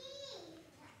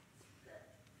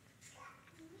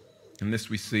 And this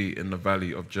we see in the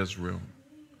valley of Jezreel.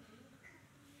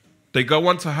 They go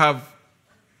on to have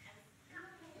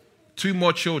 2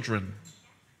 more children.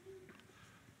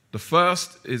 The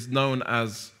first is known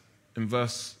as, in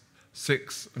verse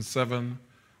 6 and 7,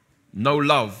 no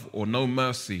love or no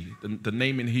mercy. The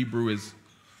name in Hebrew is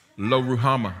Lo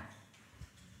Ruhama.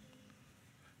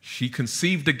 She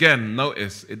conceived again.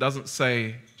 Notice, it doesn't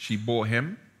say she bore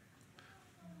him.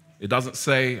 It doesn't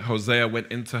say Hosea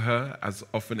went into her, as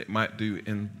often it might do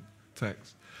in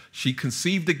text. She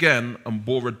conceived again and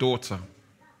bore a daughter.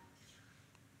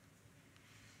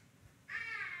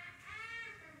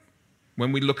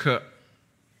 When we look at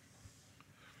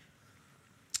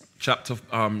chapter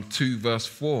 2, verse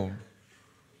 4,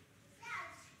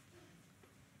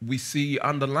 we see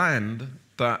underlined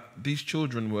that these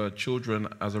children were children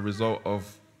as a result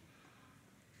of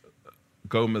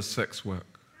Gomer's sex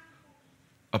work.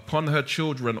 Upon her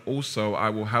children also I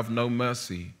will have no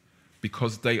mercy,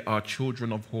 because they are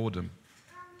children of whoredom.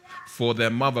 For their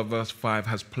mother, verse 5,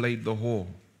 has played the whore.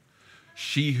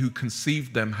 She who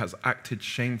conceived them has acted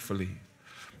shamefully.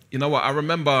 You know what? I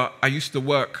remember I used to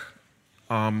work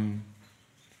in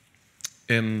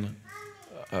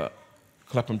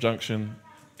Clapham Junction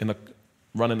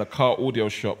running a car audio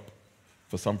shop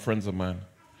for some friends of mine.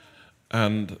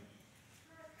 And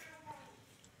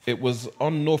it was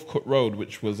on Northcote Road,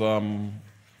 which was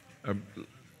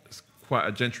quite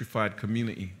a gentrified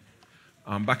community.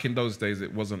 Back in those days,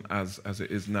 it wasn't as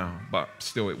it is now, but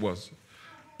still it was.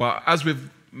 But as with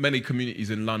many communities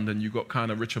in London, you got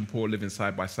kind of rich and poor living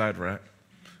side by side, right?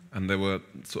 And there were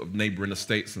sort of neighboring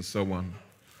estates and so on.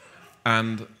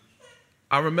 And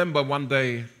I remember one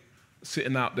day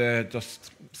sitting out there,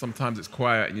 just sometimes it's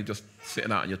quiet and you're just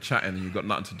sitting out and you're chatting and you've got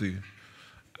nothing to do.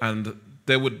 And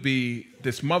there would be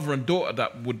this mother and daughter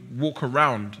that would walk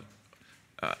around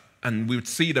and we would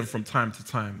see them from time to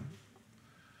time.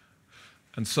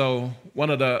 And so one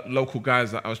of the local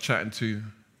guys that I was chatting to,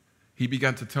 he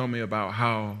began to tell me about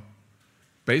how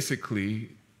basically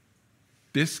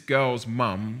this girl's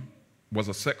mum was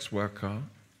a sex worker,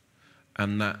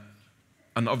 and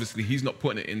obviously he's not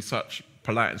putting it in such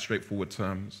polite and straightforward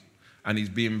terms, and he's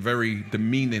being very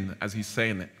demeaning as he's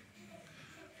saying it,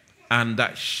 and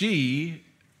that she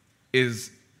is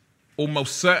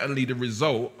almost certainly the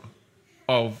result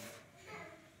of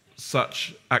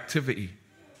such activity,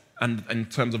 and in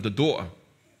terms of the daughter.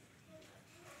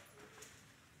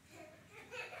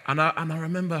 And I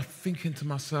remember thinking to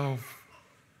myself,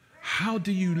 how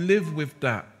do you live with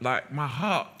that? Like, my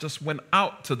heart just went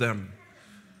out to them.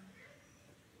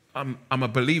 I'm a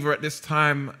believer at this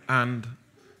time, and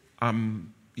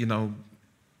I'm,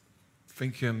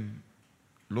 thinking,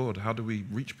 Lord, how do we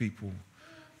reach people?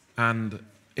 And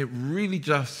it really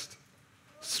just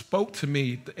spoke to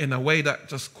me in a way that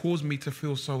just caused me to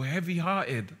feel so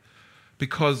heavy-hearted,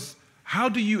 because how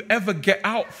do you ever get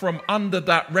out from under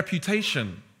that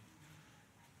reputation?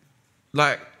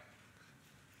 Like,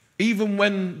 even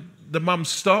when the mum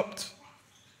stopped,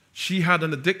 she had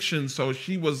an addiction, so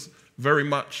she was very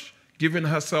much giving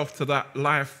herself to that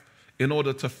life in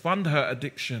order to fund her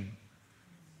addiction.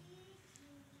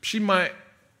 She might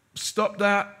stop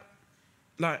that,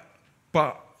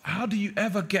 but how do you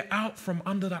ever get out from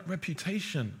under that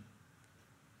reputation?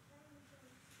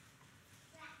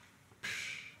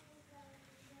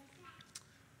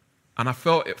 And I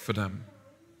felt it for them.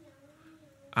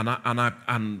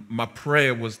 And my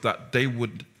prayer was that they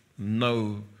would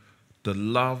know the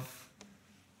love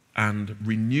and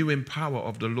renewing power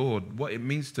of the Lord, what it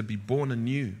means to be born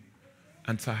anew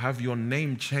and to have your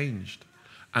name changed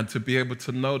and to be able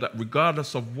to know that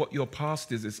regardless of what your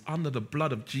past is, it's under the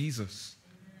blood of Jesus.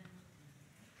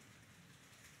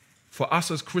 For us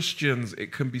as Christians,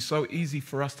 it can be so easy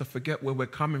for us to forget where we're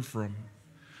coming from.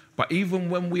 But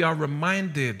even when we are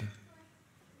reminded,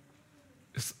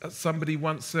 somebody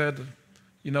once said,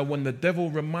 you know, when the devil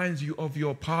reminds you of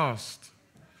your past,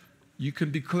 you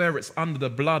can declare it's under the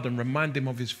blood and remind him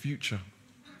of his future.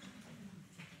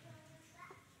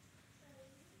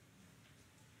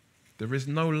 There is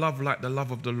no love like the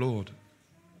love of the Lord,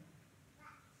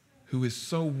 who is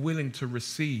so willing to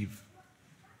receive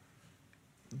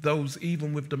those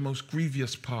even with the most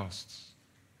grievous pasts.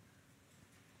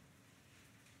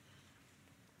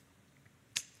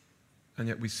 And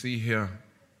yet we see here,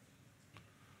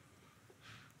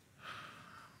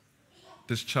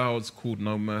 this child's called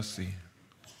no mercy,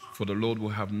 for the Lord will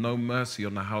have no mercy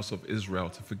on the house of Israel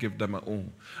to forgive them at all.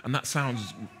 And that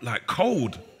sounds like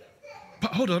cold.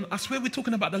 But hold on, I swear we're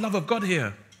talking about the love of God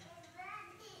here.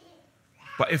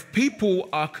 But if people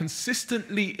are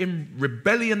consistently in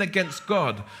rebellion against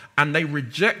God and they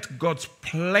reject God's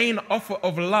plain offer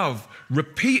of love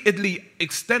repeatedly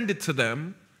extended to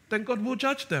them, then God will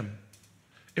judge them.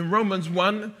 In Romans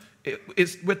 1,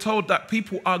 we're told that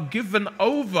people are given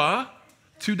over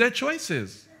to their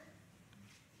choices.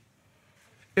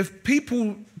 If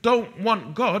people don't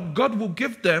want God, God will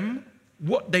give them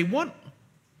what they want.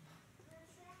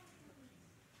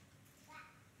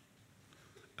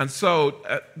 And so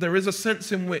there is a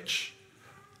sense in which,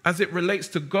 as it relates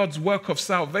to God's work of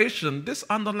salvation, this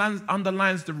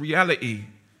underlines the reality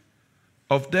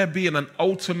of there being an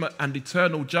ultimate and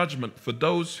eternal judgment for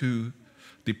those who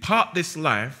depart this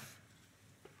life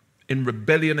in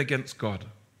rebellion against God.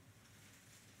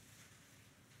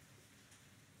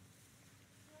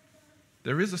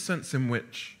 There is a sense in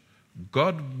which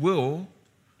God will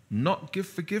not give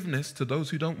forgiveness to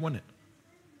those who don't want it,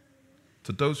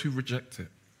 to those who reject it.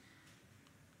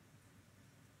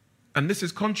 And this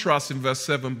is contrast in verse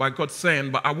 7 by God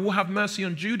saying, but I will have mercy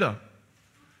on Judah,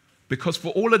 because for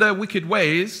all of their wicked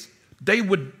ways, they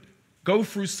would go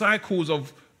through cycles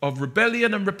of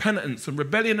rebellion and repentance and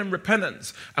rebellion and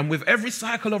repentance. And with every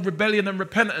cycle of rebellion and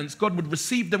repentance, God would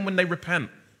receive them when they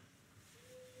repent.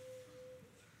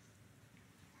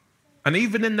 And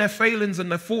even in their failings and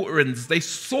their falterings, they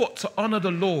sought to honor the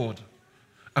Lord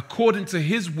according to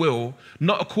his will,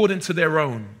 not according to their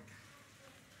own.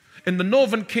 In the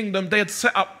northern kingdom, they had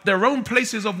set up their own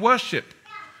places of worship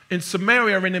in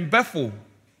Samaria and in Bethel.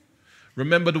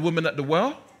 Remember the woman at the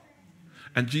well?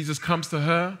 And Jesus comes to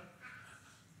her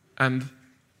and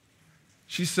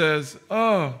she says,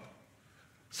 oh,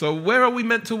 so where are we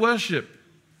meant to worship?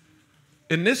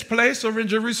 In this place or in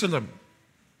Jerusalem?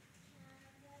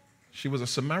 She was a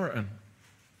Samaritan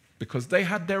because they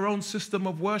had their own system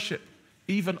of worship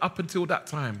even up until that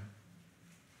time.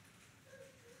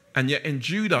 And yet in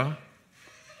Judah,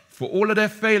 for all of their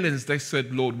failings, they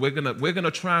said, Lord, we're gonna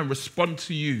try and respond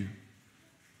to you.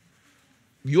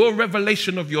 Your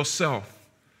revelation of yourself.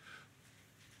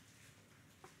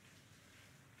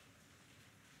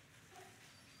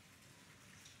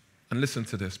 And listen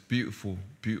to this beautiful,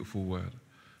 beautiful word.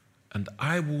 And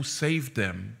I will save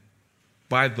them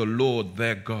by the Lord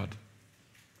their God.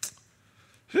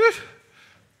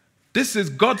 This is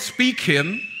God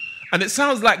speaking, and it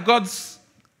sounds like God's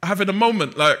having a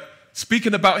moment, like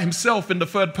speaking about himself in the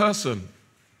third person.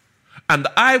 And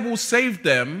I will save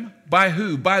them by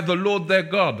who? By the Lord their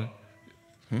God.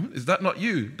 Is that not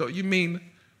you? Don't you mean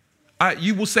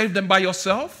you will save them by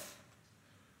yourself?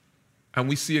 And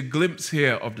we see a glimpse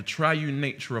here of the triune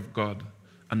nature of God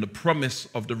and the promise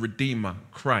of the Redeemer,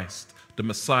 Christ, the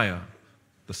Messiah,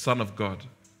 the Son of God.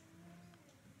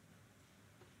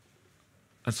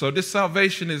 And so this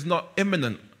salvation is not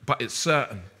imminent, but it's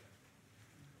certain.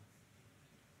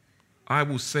 I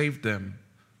will save them,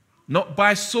 not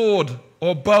by sword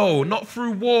or bow, not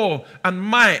through war and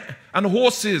might and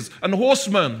horses and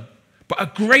horsemen, but a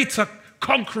greater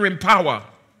conquering power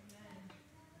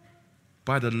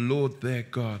by the Lord their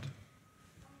God.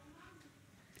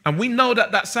 And we know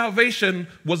that that salvation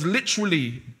was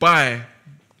literally by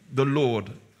the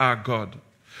Lord our God,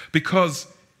 because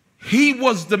he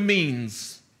was the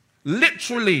means,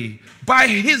 literally, by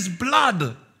his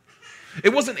blood.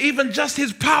 It wasn't even just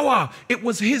his power, it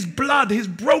was his blood, his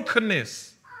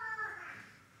brokenness,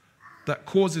 that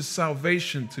causes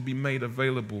salvation to be made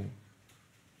available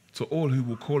to all who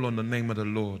will call on the name of the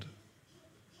Lord.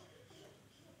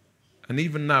 And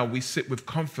even now we sit with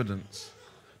confidence,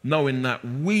 knowing that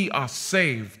we are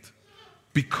saved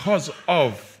because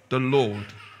of the Lord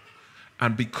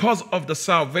and because of the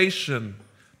salvation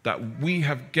that we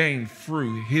have gained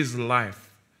through his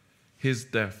life, his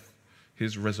death,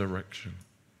 his resurrection.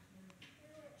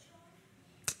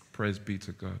 Praise be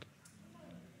to God.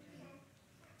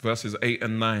 Verses 8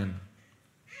 and 9,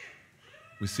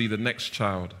 we see the next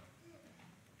child.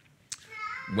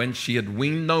 When she had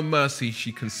weaned no mercy,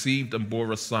 she conceived and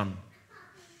bore a son.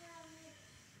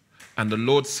 And the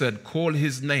Lord said, call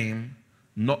his name,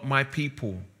 not my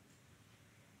people,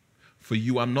 for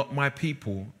you are not my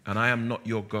people, and I am not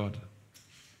your God.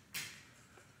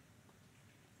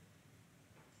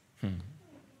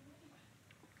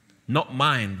 Not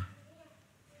mine.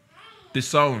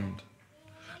 Disowned.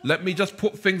 Let me just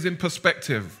put things in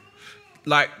perspective.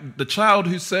 Like the child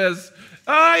who says,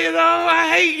 oh, you know,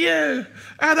 I hate you,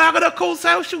 and I'm going to call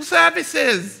social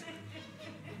services.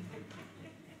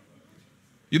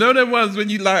 You know them ones when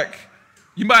you might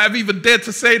have even dared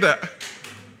to say that.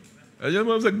 And your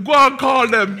mom said, go and call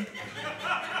them.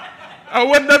 And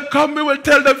when them come, we will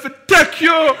tell them to take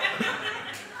you.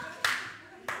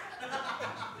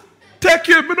 Take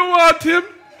him, we don't want him.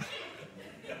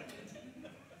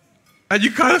 And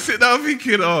you kind of sit down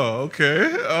thinking, oh,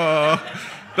 okay.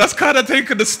 That's kind of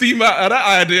taking the steam out of that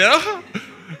idea.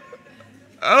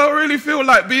 I don't really feel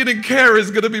like being in care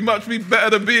is going to be much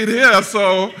better than being here.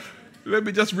 So let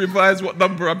me just revise what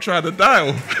number I'm trying to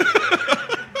dial.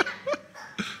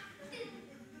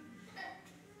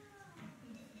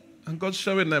 And God's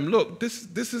showing them, look, this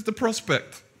is the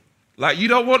prospect. Like, you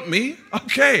don't want me?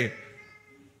 Okay.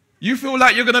 You feel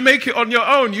like you're going to make it on your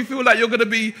own. You feel like you're going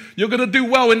to do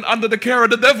well under the care of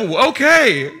the devil.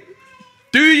 Okay.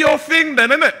 Do your thing then,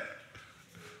 innit?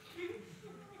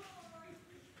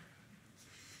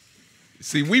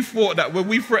 See, we thought that when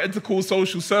we threatened to call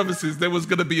social services, there was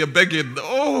going to be a begging.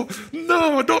 Oh,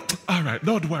 no, don't. All right,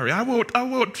 don't worry. I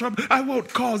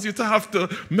won't cause you to have to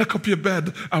make up your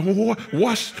bed and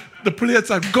wash the plates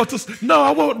I've got to. No,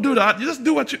 I won't do that. You just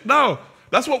do what you. No,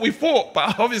 that's what we thought,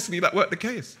 but obviously that weren't the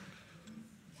case.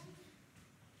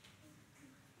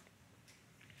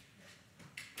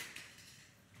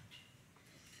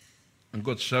 And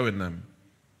God's showing them,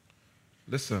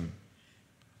 listen,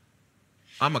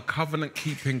 I'm a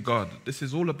covenant-keeping God. This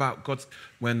is all about God's.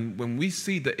 When we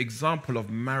see the example of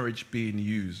marriage being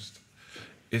used,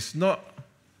 it's not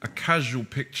a casual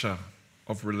picture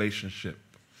of relationship,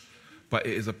 but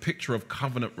it is a picture of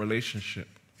covenant relationship.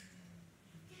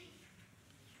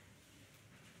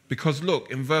 Because look,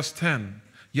 in verse 10,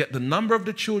 yet the number of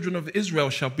the children of Israel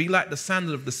shall be like the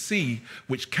sand of the sea,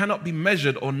 which cannot be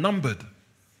measured or numbered.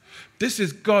 This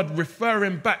is God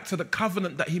referring back to the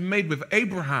covenant that he made with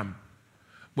Abraham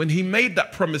when he made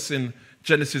that promise in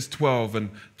Genesis 12 and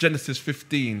Genesis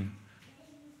 15.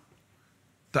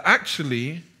 That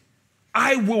actually,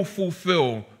 I will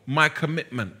fulfill my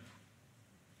commitment.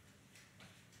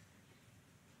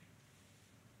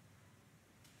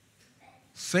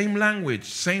 Same language,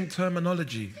 same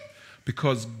terminology,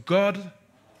 because God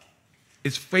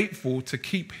is faithful to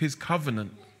keep his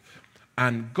covenant.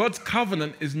 And God's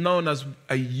covenant is known as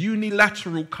a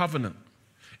unilateral covenant.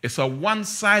 It's a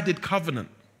one-sided covenant.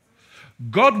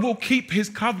 God will keep his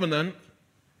covenant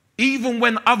even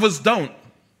when others don't.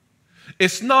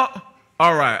 It's not,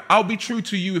 all right, I'll be true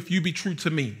to you if you be true to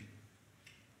me.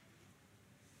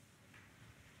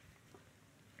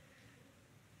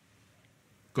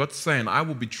 God's saying, I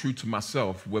will be true to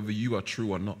myself whether you are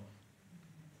true or not.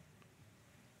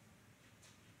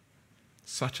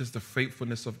 Such is the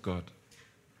faithfulness of God.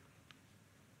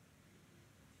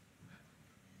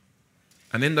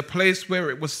 And in the place where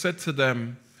it was said to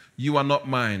them, you are not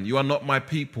mine, you are not my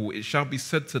people, it shall be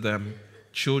said to them,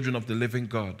 children of the living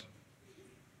God.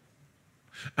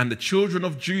 And the children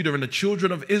of Judah and the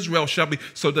children of Israel shall be,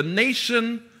 so the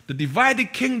nation, the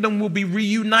divided kingdom will be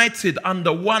reunited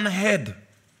under one head.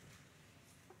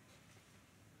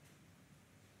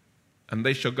 And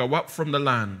they shall go up from the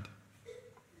land,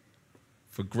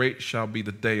 for great shall be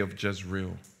the day of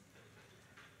Jezreel.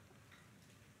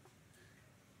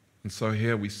 And so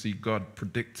here we see God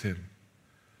predicting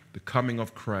the coming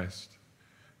of Christ,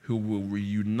 who will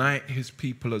reunite his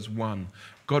people as one.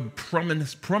 God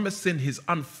promising his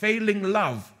unfailing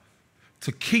love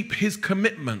to keep his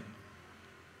commitment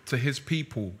to his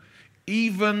people,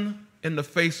 even in the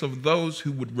face of those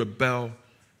who would rebel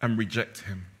and reject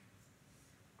him.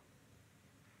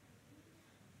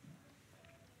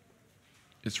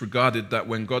 It's regarded that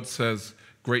when God says,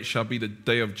 great shall be the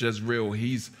day of Jezreel,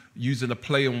 he's using a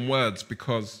play on words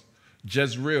because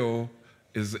Jezreel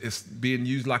is being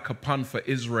used like a pun for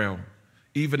Israel.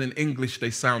 Even in English, they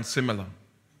sound similar.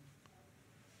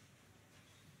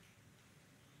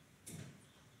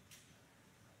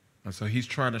 And so he's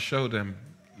trying to show them,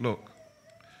 look,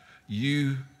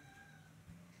 you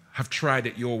have tried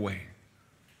it your way.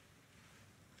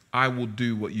 I will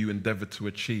do what you endeavor to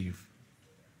achieve,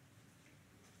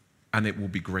 and it will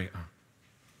be greater.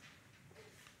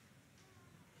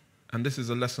 And this is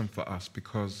a lesson for us,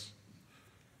 because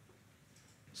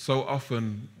so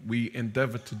often we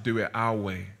endeavor to do it our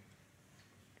way.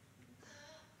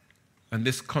 And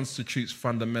this constitutes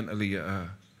fundamentally a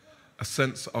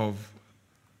sense of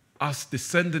us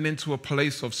descending into a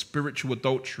place of spiritual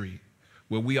adultery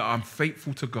where we are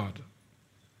unfaithful to God,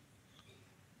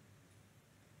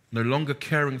 no longer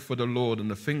caring for the Lord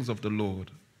and the things of the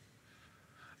Lord.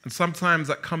 And sometimes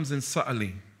that comes in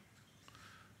subtly.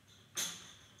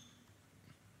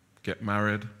 Get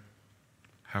married,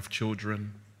 have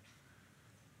children,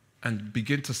 and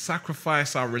begin to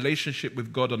sacrifice our relationship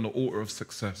with God on the altar of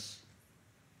success.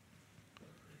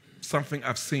 Something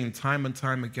I've seen time and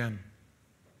time again.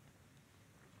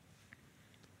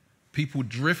 People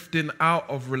drifting out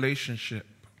of relationship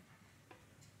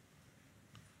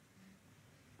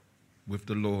with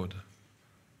the Lord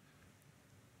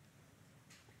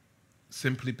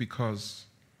simply because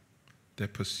they're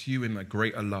pursuing a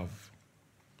greater love.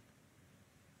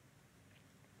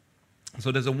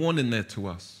 So there's a warning there to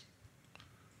us.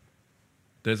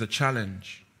 There's a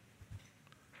challenge.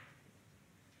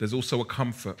 There's also a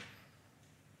comfort.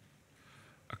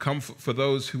 A comfort for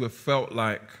those who have felt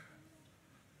like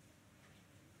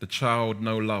the child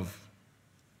no love.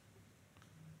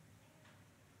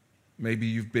 Maybe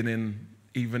you've been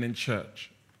even in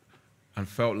church and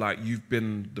felt like you've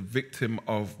been the victim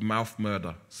of mouth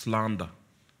murder, slander.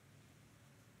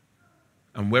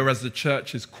 And whereas the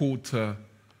church is called to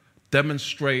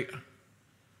demonstrate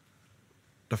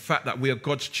the fact that we are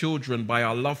God's children by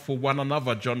our love for one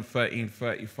another, John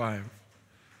 13:35,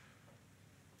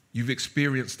 you've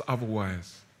experienced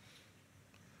otherwise.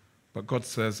 But God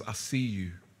says, I see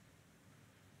you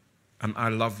and I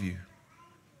love you.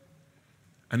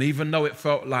 And even though it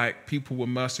felt like people were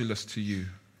merciless to you,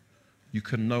 you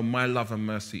can know my love and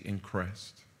mercy in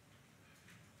Christ.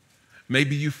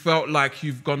 Maybe you felt like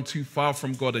you've gone too far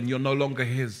from God and you're no longer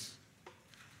His.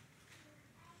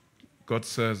 God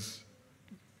says,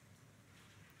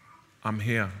 I'm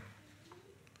here.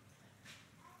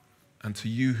 And to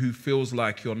you who feels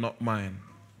like you're not mine,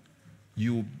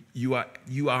 you are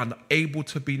able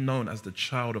to be known as the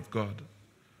child of God.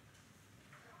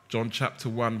 John chapter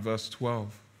 1, verse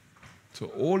 12. To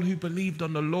all who believed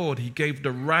on the Lord, He gave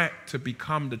the right to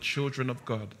become the children of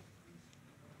God.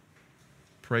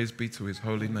 Praise be to His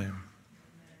holy name.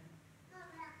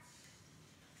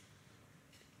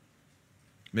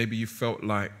 Maybe you felt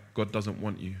like God doesn't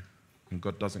want you and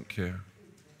God doesn't care.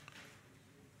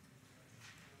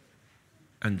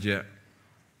 And yet,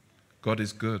 God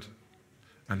is good,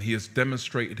 and He has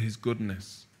demonstrated His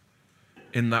goodness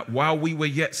in that while we were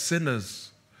yet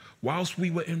sinners, whilst we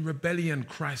were in rebellion,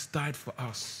 Christ died for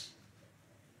us.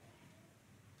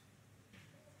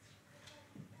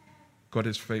 God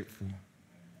is faithful.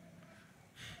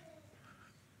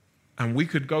 And we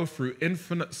could go through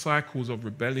infinite cycles of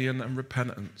rebellion and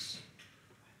repentance.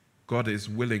 God is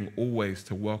willing always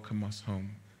to welcome us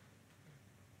home.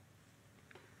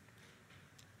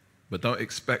 But don't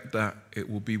expect that it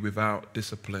will be without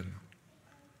discipline,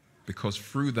 because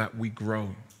through that we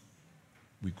grow.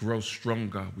 We grow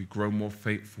stronger, we grow more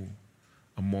faithful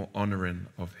and more honoring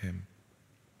of Him.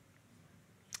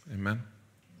 Amen?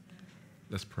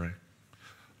 Let's pray.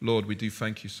 Lord, we do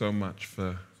thank You so much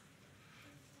for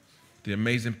the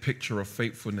amazing picture of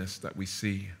faithfulness that we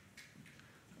see.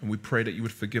 And we pray that You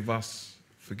would forgive us.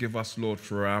 Forgive us, Lord,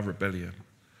 for our rebellion.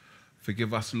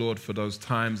 Forgive us, Lord, for those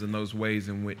times and those ways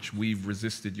in which we've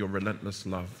resisted Your relentless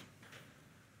love.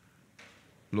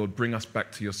 Lord, bring us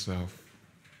back to Yourself.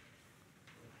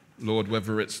 Lord,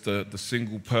 whether it's the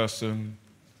single person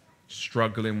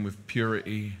struggling with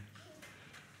purity,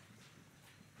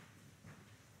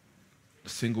 the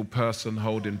single person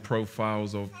holding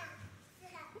profiles of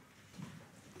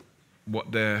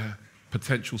what their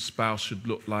potential spouse should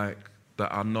look like that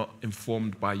are not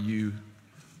informed by You,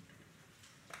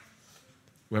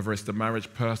 whether it's the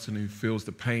marriage person who feels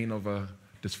the pain of a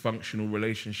dysfunctional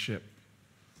relationship.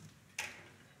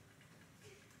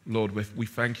 Lord, we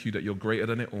thank You that You're greater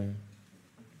than it all.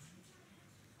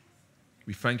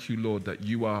 We thank You, Lord, that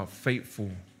You are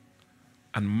faithful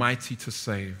and mighty to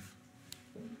save,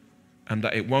 and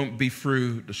that it won't be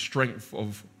through the strength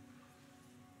of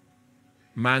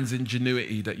man's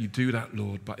ingenuity that You do that,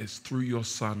 Lord, but it's through Your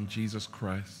Son, Jesus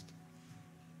Christ.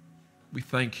 we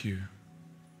thank you.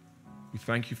 We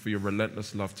thank you for your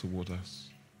relentless love toward us.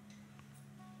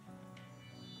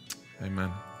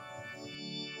 Amen.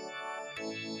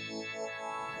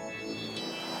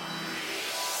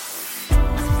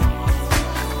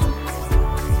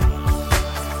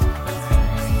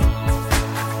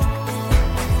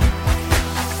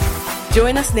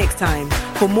 Join us next time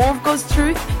for more of God's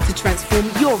truth to transform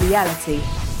your reality.